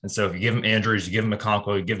targets. And so if you give him Andrews, you give him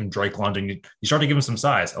Okonkwo, you give him Drake London, you start to give him some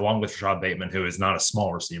size, along with Rashad Bateman, who is not a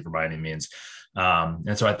small receiver by any means.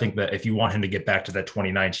 And so I think that if you want him to get back to that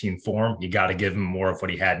 2019 form, you got to give him more of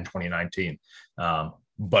what he had in 2019,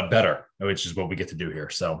 but better, which is what we get to do here.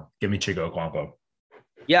 So give me Chigo Okonkwo.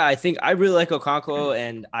 Yeah, I really like Okonkwo,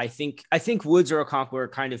 and I think Woods or Okonkwo are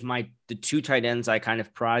kind of the 2 tight ends I kind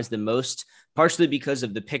of prize the most, partially because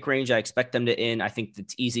of the pick range I expect them to in. I think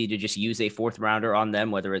it's easy to just use a 4th rounder on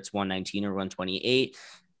them, whether it's 119 or 128.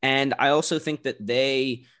 And I also think that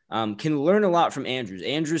they can learn a lot from Andrews.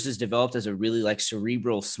 Andrews is developed as a really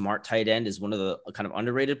cerebral, smart tight end, is one of the kind of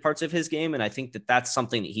underrated parts of his game. And I think that that's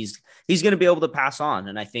something that he's going to be able to pass on.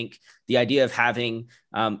 And I think the idea of having,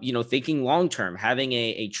 thinking long-term, having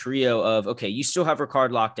a trio of, okay, you still have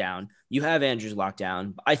Ricard locked down, you have Andrews locked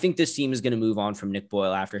down. I think this team is going to move on from Nick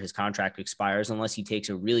Boyle after his contract expires, unless he takes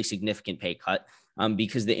a really significant pay cut.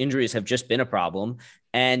 Because the injuries have just been a problem.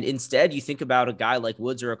 And instead, you think about a guy like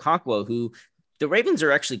Woods or Okonkwo, who the Ravens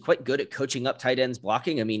are actually quite good at coaching up tight ends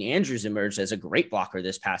blocking. I mean, Andrews emerged as a great blocker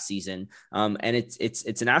this past season. And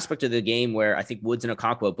it's an aspect of the game where I think Woods and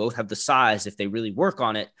Okonkwo both have the size, if they really work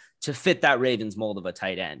on it, to fit that Ravens mold of a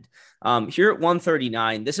tight end. Here at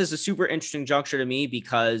 139, this is a super interesting juncture to me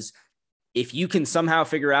because if you can somehow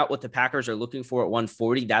figure out what the Packers are looking for at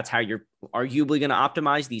 140, that's how you're arguably going to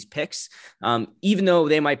optimize these picks. Even though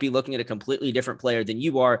they might be looking at a completely different player than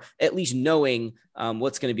you are, at least knowing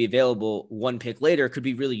what's going to be available one pick later could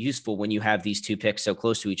be really useful when you have these 2 picks so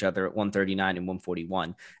close to each other at 139 and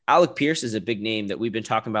 141. Alec Pierce is a big name that we've been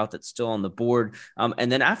talking about that's still on the board.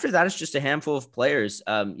 And then after that, it's just a handful of players.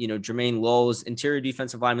 Jermaine Lowell's interior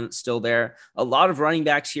defensive lineman that's still there. A lot of running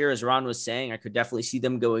backs here, as Ron was saying. I could definitely see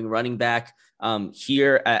them going running back.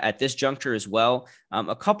 here at this juncture as well.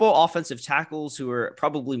 A couple offensive tackles who are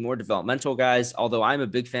probably more developmental guys, although I'm a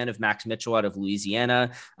big fan of Max Mitchell out of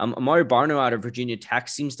Louisiana. Amari Barno out of Virginia Tech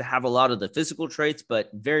seems to have a lot of the physical traits, but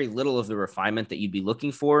very little of the refinement that you'd be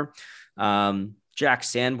looking for. Jack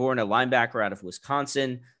Sanborn, a linebacker out of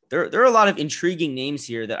Wisconsin. There are a lot of intriguing names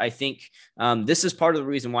here that I think this is part of the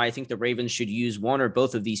reason why I think the Ravens should use one or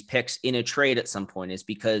both of these picks in a trade at some point, is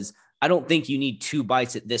because I don't think you need two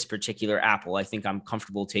bites at this particular apple. I think I'm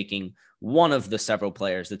comfortable taking one of the several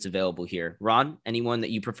players that's available here. Ron, anyone that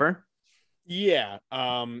you prefer? Yeah.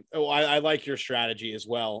 I like your strategy as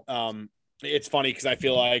well. It's funny because I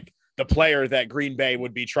feel like the player that Green Bay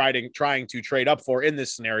would be trying to trade up for in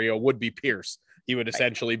this scenario would be Pierce. He would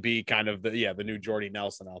essentially be kind of the new Jordy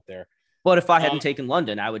Nelson out there. But if I hadn't taken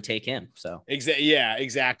London, I would take him. So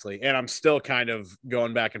exactly. And I'm still kind of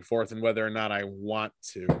going back and forth on whether or not I want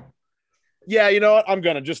to. Yeah, you know what? I'm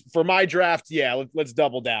gonna just for my draft. Yeah, let's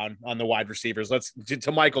double down on the wide receivers. Let's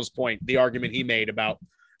to Michael's point, the argument he made about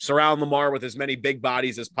surround Lamar with as many big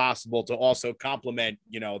bodies as possible to also complement,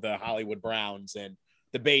 the Hollywood Browns and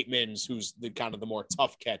the Batemans, who's the kind of the more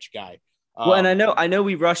tough catch guy. Well, and I know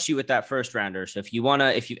we rushed you with that first rounder. So if you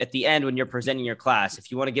at the end when you're presenting your class, if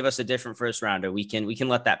you want to give us a different first rounder, we can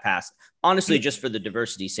let that pass. Honestly, just for the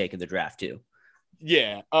diversity's sake of the draft too.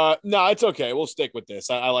 Yeah. No, it's okay. We'll stick with this.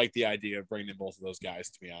 I like the idea of bringing in both of those guys,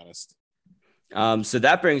 to be honest. So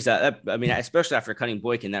that brings that. I mean, especially after cutting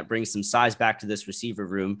Boykin, that brings some size back to this receiver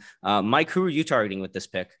room. Mike, who are you targeting with this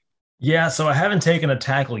pick? Yeah, so I haven't taken a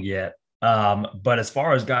tackle yet. But as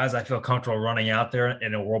far as guys I feel comfortable running out there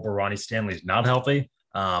in a world where Ronnie Stanley's not healthy,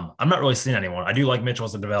 I'm not really seeing anyone. I do like Mitchell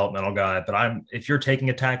as a developmental guy, but if you're taking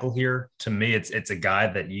a tackle here, to me, it's a guy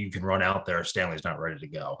that you can run out there if Stanley's not ready to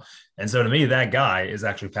go. And so to me, that guy is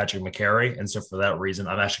actually Patrick McCary. And so for that reason,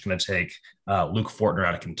 I'm actually going to take Luke Fortner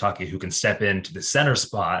out of Kentucky, who can step into the center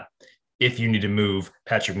spot if you need to move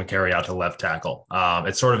Patrick McCary out to left tackle.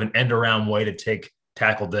 It's sort of an end around way to take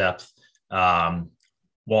tackle depth,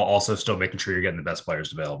 while also still making sure you're getting the best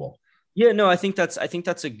players available. Yeah, no, I think that's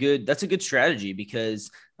a good strategy,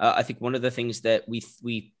 because I think one of the things that we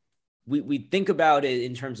think about it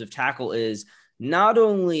in terms of tackle is not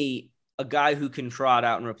only a guy who can trot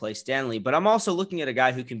out and replace Stanley, but I'm also looking at a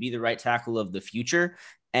guy who can be the right tackle of the future.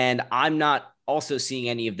 And I'm not also seeing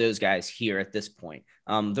any of those guys here at this point.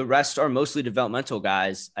 The rest are mostly developmental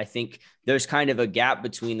guys. I think there's kind of a gap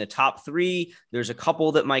between the top three. There's a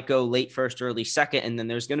couple that might go late first, early second, and then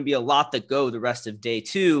there's going to be a lot that go the rest of day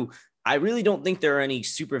two. I really don't think there are any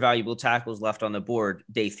super valuable tackles left on the board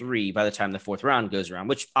day three by the time the fourth round goes around,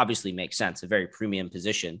 which obviously makes sense, a very premium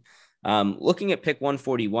position. Looking at pick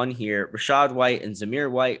 141 here, Rachaad White and Zamir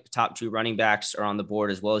White, top two running backs, are on the board,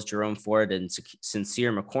 as well as Jerome Ford and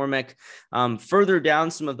Sincere McCormick. Further down,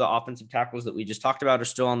 some of the offensive tackles that we just talked about are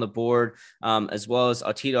still on the board, as well as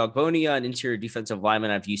Atida Ogbonia, an interior defensive lineman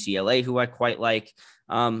of UCLA, who I quite like.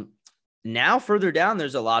 Now further down,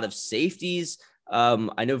 there's a lot of safeties.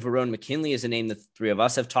 I know Verone McKinley is a name that the three of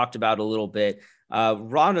us have talked about a little bit.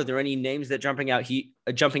 Ron, are there any names that jumping out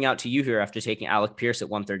to you here after taking Alec Pierce at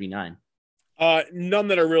 139? None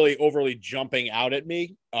that are really overly jumping out at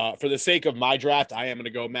me. For the sake of my draft, I am going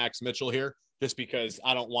to go Max Mitchell here, just because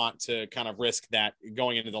I don't want to kind of risk that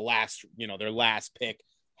going into the last, their last pick,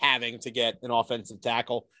 having to get an offensive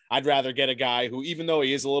tackle. I'd rather get a guy who, even though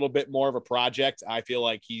he is a little bit more of a project, I feel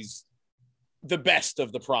like he's the best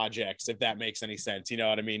of the projects, if that makes any sense. You know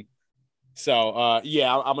what I mean? So, I'm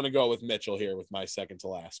going to go with Mitchell here with my second to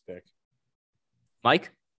last pick.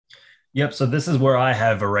 Mike? Yep. So this is where I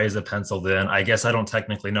have Areza penciled in. I guess I don't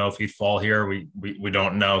technically know if he'd fall here. We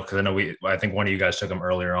don't know, because I think one of you guys took him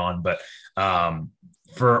earlier on, but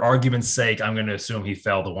for argument's sake, I'm going to assume he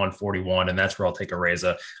fell to 141, and that's where I'll take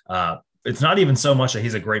Areza. It's not even so much that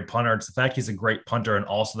he's a great punter. It's the fact he's a great punter, and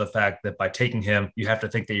also the fact that by taking him, you have to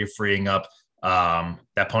think that you're freeing up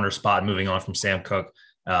that punter spot, moving on from Sam Cook.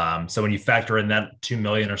 So when you factor in that $2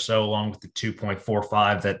 million or so, along with the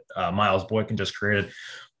 2.45 that Miles Boykin just created,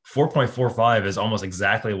 4.45 is almost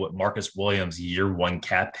exactly what Marcus Williams' year one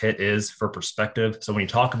cap hit is, for perspective. So when you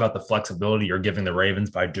talk about the flexibility you're giving the Ravens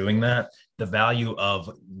by doing that, the value of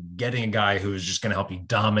getting a guy who's just going to help you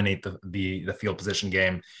dominate the field position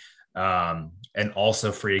game, and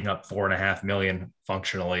also freeing up $4.5 million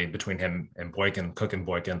functionally between him and Boykin, Cook and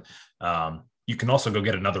Boykin. You can also go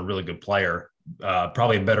get another really good player,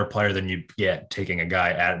 probably a better player than you get taking a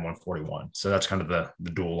guy at 141. So that's kind of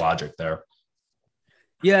the dual logic there.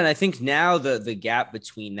 Yeah, and I think now the gap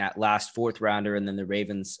between that last fourth rounder and then the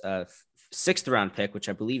Ravens sixth round pick, which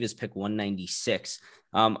I believe is pick 196.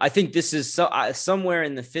 I think this is somewhere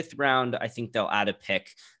in the fifth round. I think they'll add a pick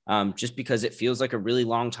just because it feels like a really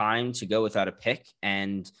long time to go without a pick.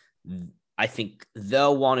 And I think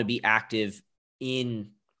they'll want to be active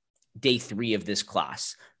in day 3 of this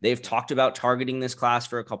class. They've talked about targeting this class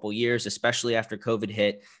for a couple years, especially after COVID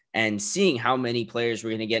hit, and seeing how many players were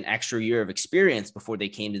going to get an extra year of experience before they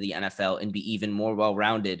came to the NFL and be even more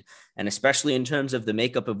well-rounded. And especially in terms of the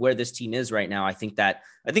makeup of where this team is right now, I think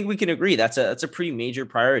we can agree that's a pretty major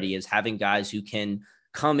priority, is having guys who can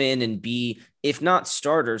come in and be, if not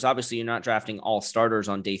starters, obviously you're not drafting all starters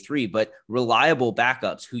on day 3, but reliable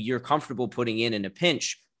backups who you're comfortable putting in a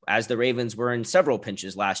pinch. As the Ravens were in several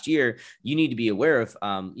pinches last year, you need to be aware of,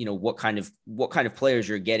 what kind of players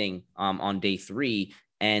you're getting on day 3.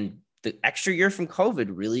 And the extra year from COVID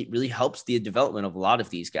really, really helps the development of a lot of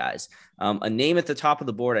these guys. A name at the top of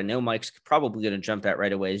the board, I know Mike's probably going to jump at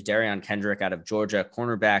right away, is Darion Kendrick out of Georgia,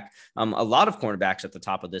 cornerback. A lot of cornerbacks at the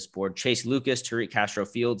top of this board: Chase Lucas, Tariq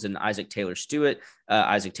Castro-Fields, and Isaac Taylor-Stewart,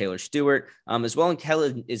 as well. And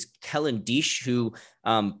Kellen Diesch, who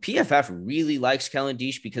PFF really likes Kellen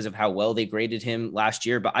Diesch because of how well they graded him last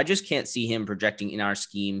year, but I just can't see him projecting in our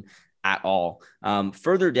scheme at all.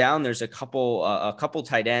 Further down, there's a couple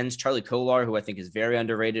tight ends: Charlie Kolar, who I think is very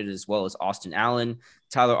underrated, as well as Austin Allen,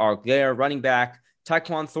 Tyler Allgeier, running back,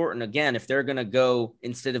 Tyquan Thornton. Again, if they're going to go,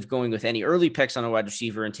 instead of going with any early picks on a wide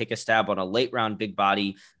receiver and take a stab on a late round big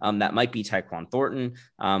body, that might be Tyquan Thornton.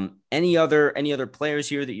 Any other players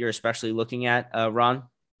here that you're especially looking at, Ron?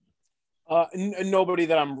 Nobody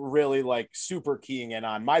that I'm really super keying in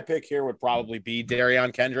on. My pick here would probably be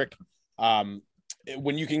Darion Kendrick.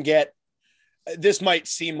 When you can get, this might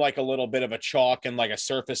seem like a little bit of a chalk and a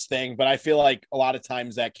surface thing, but I feel like a lot of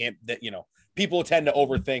times people tend to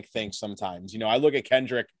overthink things sometimes. I look at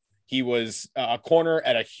Kendrick. He was a corner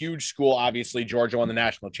at a huge school. Obviously, Georgia won the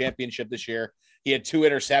national championship this year. He had 2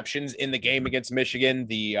 interceptions in the game against Michigan,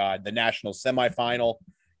 the national semifinal.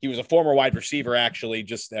 He was a former wide receiver, actually.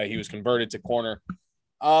 He was converted to corner.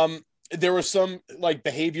 There was some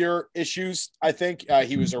behavior issues. I think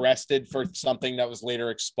he was arrested for something that was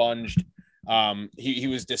later expunged. He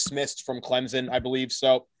was dismissed from Clemson, I believe.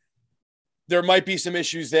 So there might be some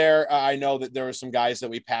issues there. I know that there were some guys that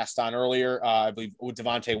we passed on earlier. I believe with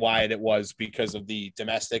Devontae Wyatt, it was because of the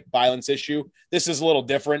domestic violence issue. This is a little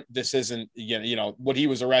different. This isn't, what he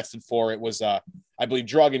was arrested for. It was, I believe,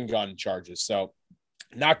 drug and gun charges. So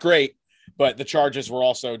not great. But the charges were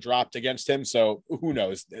also dropped against him. So who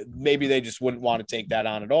knows? Maybe they just wouldn't want to take that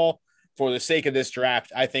on at all. For the sake of this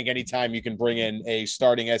draft, I think anytime you can bring in a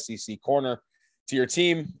starting SEC corner to your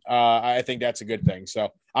team, I think that's a good thing. So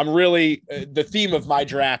I'm really the theme of my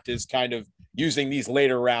draft is kind of using these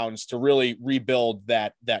later rounds to really rebuild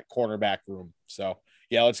that cornerback room. So,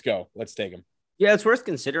 yeah, let's go. Let's take him. Yeah, it's worth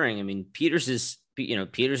considering. I mean, Peters is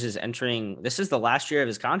entering, this is the last year of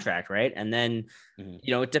his contract, right? And then,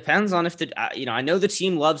 it depends on if I know the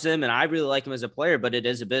team loves him and I really like him as a player, but it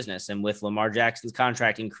is a business. And with Lamar Jackson's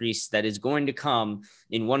contract increase that is going to come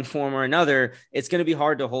in one form or another, it's going to be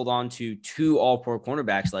hard to hold on to 2 all-pro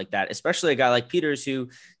cornerbacks like that, especially a guy like Peters who,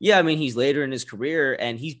 he's later in his career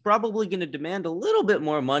and he's probably going to demand a little bit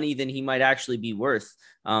more money than he might actually be worth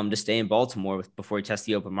to stay in Baltimore before he tests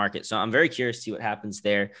the open market. So I'm very curious to see what happens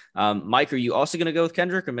there. Mike, are you also going to go with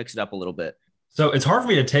Kendrick or mix it up a little bit? So it's hard for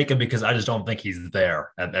me to take him because I just don't think he's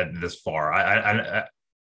there at this far. I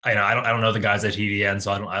don't know the guys at TDN,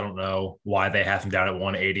 so I don't know why they have him down at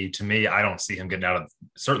 180. To me, I don't see him getting out of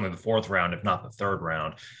certainly the 4th round, if not the 3rd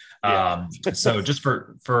round. Yeah. So just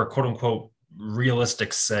for quote unquote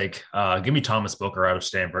realistic sake, give me Thomas Booker out of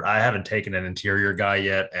Stanford. I haven't taken an interior guy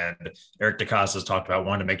yet, and Eric DeCosta has talked about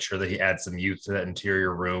wanting to make sure that he adds some youth to that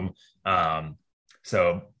interior room.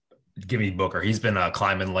 So give me Booker. He's been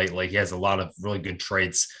climbing lately. He has a lot of really good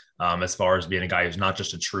traits as far as being a guy who's not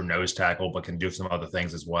just a true nose tackle, but can do some other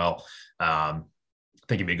things as well. I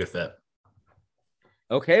think he'd be a good fit.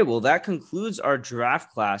 Okay, well, that concludes our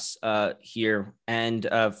draft class here. And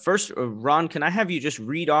first, Ron, can I have you just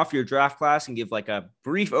read off your draft class and give a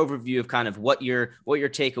brief overview of kind of what your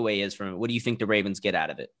takeaway is from it? What do you think the Ravens get out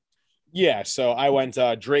of it? Yeah, so I went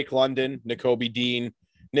Drake London, Nakobe Dean,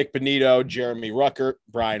 Nick Benito, Jeremy Ruckert,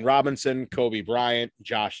 Brian Robinson, Kobe Bryant,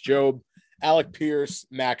 Josh Jobe, Alec Pierce,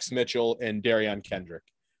 Max Mitchell, and Darion Kendrick.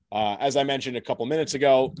 As I mentioned a couple minutes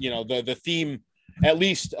ago, the theme, at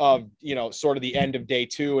least of, sort of the end of day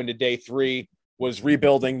 2 into day 3, was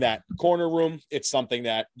rebuilding that corner room. It's something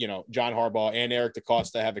that, John Harbaugh and Eric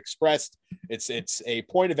DeCosta have expressed. It's a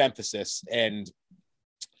point of emphasis. And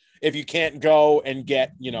if you can't go and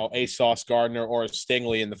get, a Sauce Gardner or a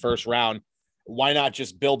Stingley in the first round, why not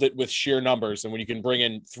just build it with sheer numbers? And when you can bring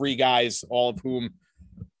in 3 guys, all of whom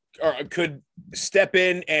could step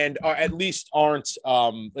in and at least aren't,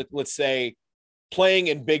 let's say, playing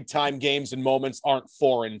in big time games and moments, aren't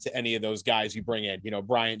foreign to any of those guys you bring in,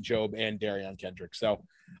 Bryant Jobe and Darion Kendrick. So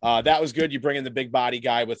that was good. You bring in the big body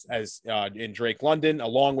guy in Drake London,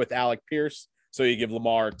 along with Alec Pierce. So you give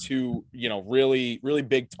Lamar 2, really, really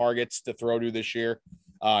big targets to throw to this year.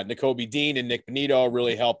 Nakobe Dean and Nick Benito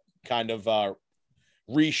really help kind of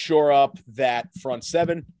reshore up that front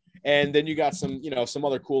 7. And then you got some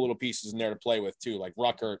other cool little pieces in there to play with too, like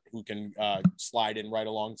Ruckert, who can slide in right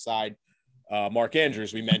alongside Mark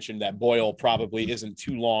Andrews. We mentioned that Boyle probably isn't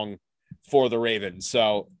too long for the Ravens.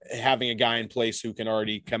 So having a guy in place who can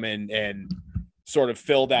already come in and sort of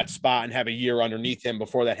fill that spot and have a year underneath him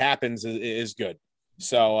before that happens is good.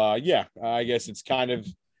 So, I guess it's kind of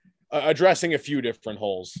addressing a few different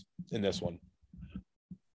holes in this one.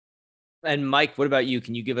 And Mike, what about you?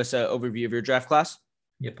 Can you give us an overview of your draft class?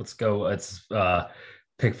 Yep, let's go. It's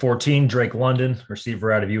pick 14, Drake London,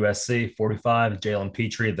 receiver out of USC. 45, Jalen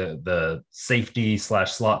Petrie, the safety /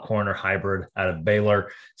 slot corner hybrid out of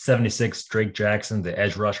Baylor. 76, Drake Jackson, the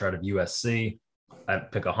edge rusher out of USC.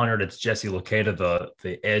 At pick 100, it's Jesse Luketa,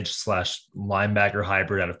 the edge / linebacker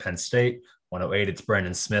hybrid out of Penn State. 108, it's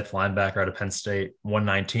Brandon Smith, linebacker out of Penn State.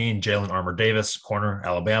 119, Jalen Armour Davis, corner,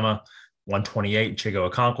 Alabama. 128, Chigo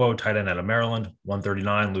Okonkwo, tight end out of Maryland.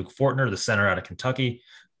 139, Luke Fortner, the center out of Kentucky.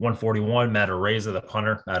 141, Matt Araiza, the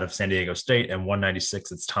punter out of San Diego State. And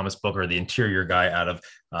 196, it's Thomas Booker, the interior guy out of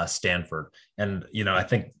Stanford. And, I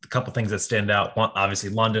think a couple things that stand out. One, obviously,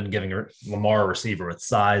 London giving Lamar a receiver with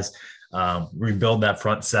size. Rebuild that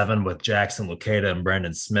front 7 with Jackson, Luketa, and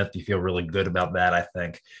Brandon Smith. You feel really good about that, I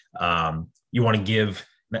think. You want to give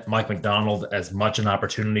Mike McDonald as much an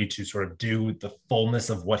opportunity to sort of do the fullness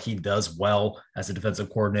of what he does well as a defensive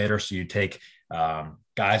coordinator. So you take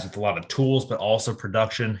guys with a lot of tools, but also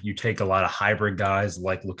production. You take a lot of hybrid guys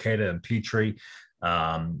like Luketa and Petrie.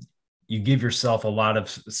 You give yourself a lot of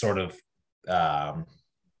sort of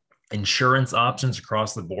insurance options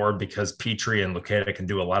across the board because Petrie and Luketa can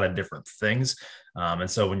do a lot of different things. And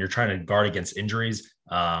so when you're trying to guard against injuries,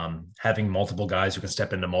 having multiple guys who can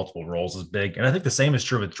step into multiple roles is big. And I think the same is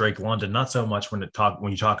true with Drake London, not so much when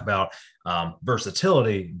you talk about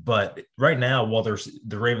versatility, but right now, while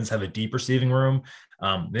the Ravens have a deep receiving room,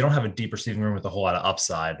 they don't have a deep receiving room with a whole lot of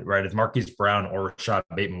upside, right? If Marquise Brown or Rashad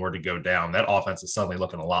Bateman were to go down, that offense is suddenly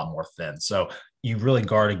looking a lot more thin. So you really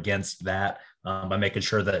guard against that by making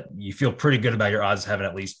sure that you feel pretty good about your odds of having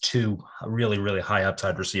at least 2 really, really high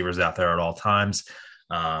upside receivers out there at all times.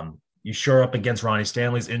 You shore up against Ronnie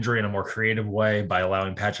Stanley's injury in a more creative way by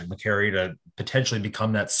allowing Patrick McCary to potentially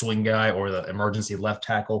become that swing guy or the emergency left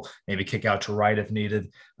tackle, maybe kick out to right if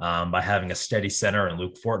needed, by having a steady center and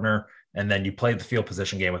Luke Fortner. And then you play the field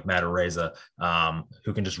position game with Matt Araiza,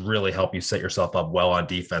 who can just really help you set yourself up well on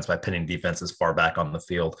defense by pinning defenses far back on the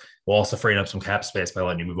field. We'll also freeing up some cap space by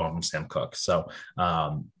letting you move on from Sam Cook. So,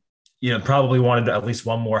 probably wanted at least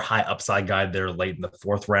one more high upside guy there late in the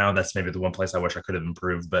 4th round. That's maybe the one place I wish I could have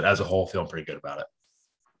improved, but as a whole, feeling pretty good about it.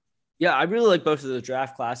 Yeah, I really like both of the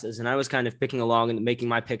draft classes, and I was kind of picking along and making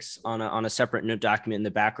my picks on a separate note document in the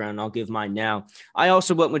background. I'll give mine now. I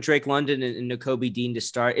also went with Drake London and Nakobe Dean to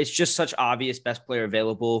start. It's just such obvious best player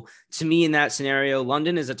available to me in that scenario.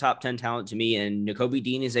 London is a top 10 talent to me, and Nakobe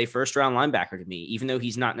Dean is a first-round linebacker to me, even though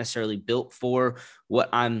he's not necessarily built for what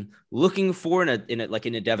I'm looking for in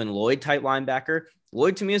a Devin Lloyd type linebacker.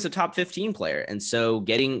 Lloyd to me is a top 15 player. And so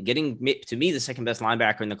getting to me, the second best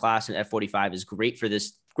linebacker in the class in F45 is great for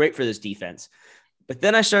this defense. But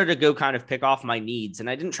then I started to go kind of pick off my needs, and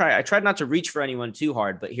I tried not to reach for anyone too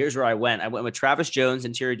hard, but here's where I went. I went with Travis Jones,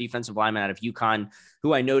 interior defensive lineman out of UConn,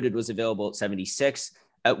 who I noted was available at 76.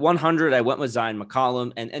 At 100, I went with Zion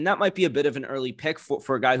McCollum, and that might be a bit of an early pick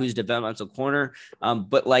for a guy who's developmental corner.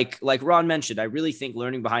 But like Ron mentioned, I really think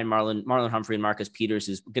learning behind Marlon Humphrey and Marcus Peters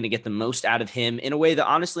is going to get the most out of him in a way that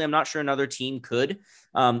honestly I'm not sure another team could.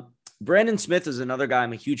 Brandon Smith is another guy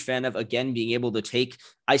I'm a huge fan of. Again, being able to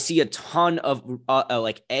I see a ton of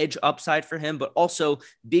edge upside for him, but also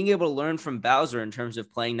being able to learn from Bowser in terms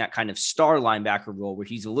of playing that kind of star linebacker role where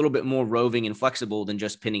he's a little bit more roving and flexible than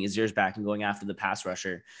just pinning his ears back and going after the pass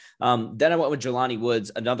rusher. Then I went with Jelani Woods,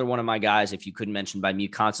 another one of my guys, if you couldn't mention by me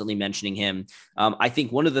constantly mentioning him. I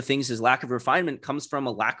think one of the things his lack of refinement comes from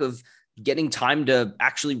a lack of getting time to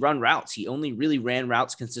actually run routes. He only really ran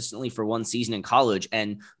routes consistently for one season in college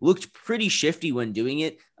and looked pretty shifty when doing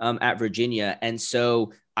it at Virginia. And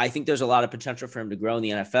so I think there's a lot of potential for him to grow in the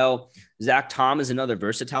NFL. Zach Tom is another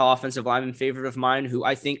versatile offensive lineman favorite of mine, who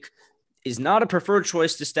I think is not a preferred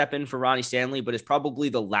choice to step in for Ronnie Stanley, but is probably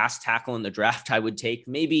the last tackle in the draft I would take,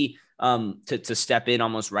 maybe to step in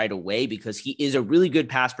almost right away, because he is a really good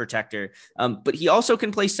pass protector, but he also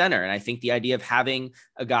can play center. And I think the idea of having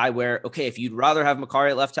a guy where, okay, if you'd rather have Makari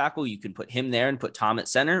at left tackle, you can put him there and put Tom at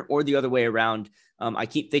center, or the other way around. I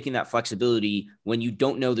keep thinking that flexibility when you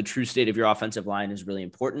don't know the true state of your offensive line is really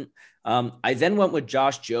important. I then went with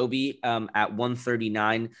Josh Jobe at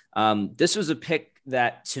 139. This was a pick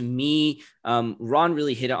that, to me, Ron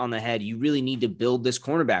really hit it on the head. You really need to build this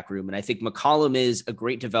cornerback room. And I think McCollum is a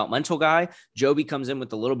great developmental guy. Jobe comes in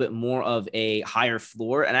with a little bit more of a higher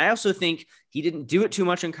floor. And I also think he didn't do it too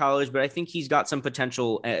much in college, but I think he's got some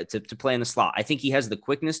potential to play in the slot. I think he has the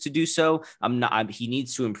quickness to do so. He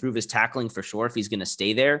needs to improve his tackling for sure if he's going to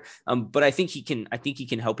stay there. But I think he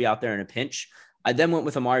can help you out there in a pinch. I then went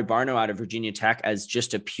with Amari Barno out of Virginia Tech as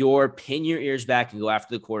just a pure pin your ears back and go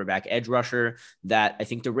after the quarterback edge rusher that I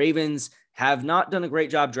think the Ravens have not done a great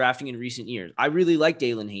job drafting in recent years. I really like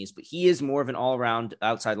Dalen Hayes, but he is more of an all-around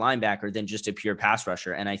outside linebacker than just a pure pass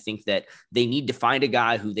rusher. And I think that they need to find a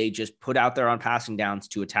guy who they just put out there on passing downs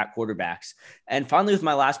to attack quarterbacks. And finally, with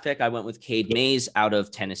my last pick, I went with Cade Mays out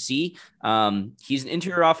of Tennessee. He's an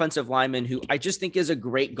interior offensive lineman who I just think is a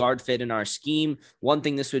great guard fit in our scheme. One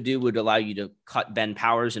thing this would do would allow you to cut Ben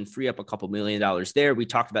Powers and free up a couple $1 million there. We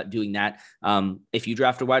talked about doing that. If you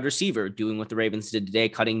draft a wide receiver, doing what the Ravens did today,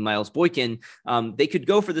 cutting Miles Boykin, they could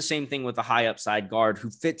go for the same thing with a high upside guard who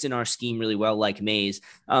fits in our scheme really well, like Mays.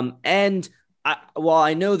 While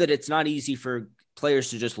I know that it's not easy for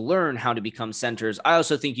players to just learn how to become centers, I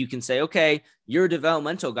also think you can say, okay, you're a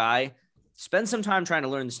developmental guy. Spend some time trying to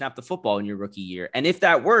learn to snap the football in your rookie year. And if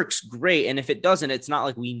that works, great. And if it doesn't, it's not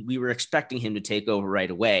like we were expecting him to take over right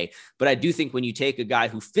away. But I do think when you take a guy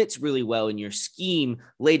who fits really well in your scheme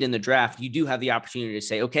late in the draft, you do have the opportunity to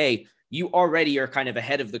say, okay, you already are kind of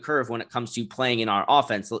ahead of the curve when it comes to playing in our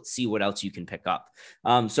offense. Let's see what else you can pick up.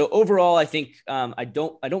 So overall, I think I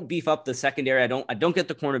don't beef up the secondary. I don't get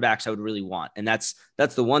the cornerbacks I would really want. And that's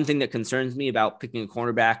the one thing that concerns me about picking a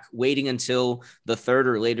cornerback, waiting until the third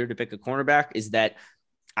or later to pick a cornerback, is that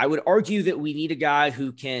I would argue that we need a guy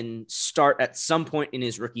who can start at some point in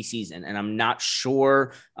his rookie season. And I'm not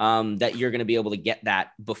sure that you're going to be able to get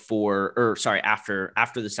that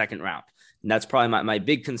after the second round. And that's probably my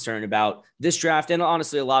big concern about this draft. And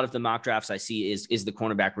honestly, a lot of the mock drafts I see is the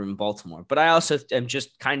cornerback room in Baltimore. But I also am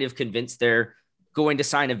just kind of convinced they're going to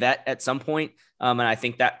sign a vet at some point. And I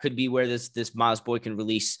think that could be where this Miles Boykin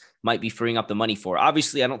release might be freeing up the money for.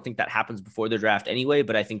 Obviously, I don't think that happens before the draft anyway,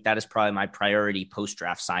 but I think that is probably my priority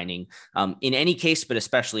post-draft signing in any case, but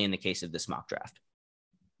especially in the case of this mock draft.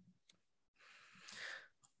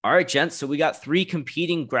 All right, gents. So we got 3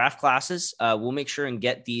 competing draft classes. We'll make sure and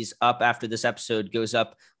get these up after this episode goes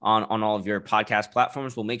up on all of your podcast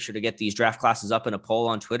platforms. We'll make sure to get these draft classes up in a poll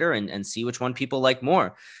on Twitter and see which one people like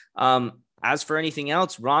more. As for anything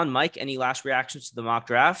else, Ron, Mike, any last reactions to the mock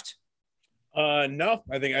draft? No,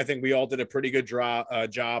 I think we all did a pretty good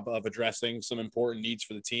job of addressing some important needs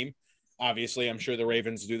for the team. Obviously, I'm sure the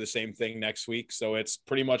Ravens do the same thing next week. So it's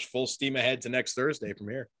pretty much full steam ahead to next Thursday from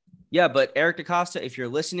here. Yeah, but Eric DaCosta, if you're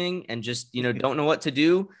listening and just, don't know what to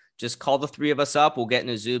do, just call the 3 of us up. We'll get in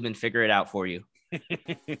a Zoom and figure it out for you.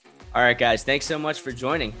 All right, guys. Thanks so much for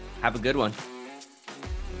joining. Have a good one.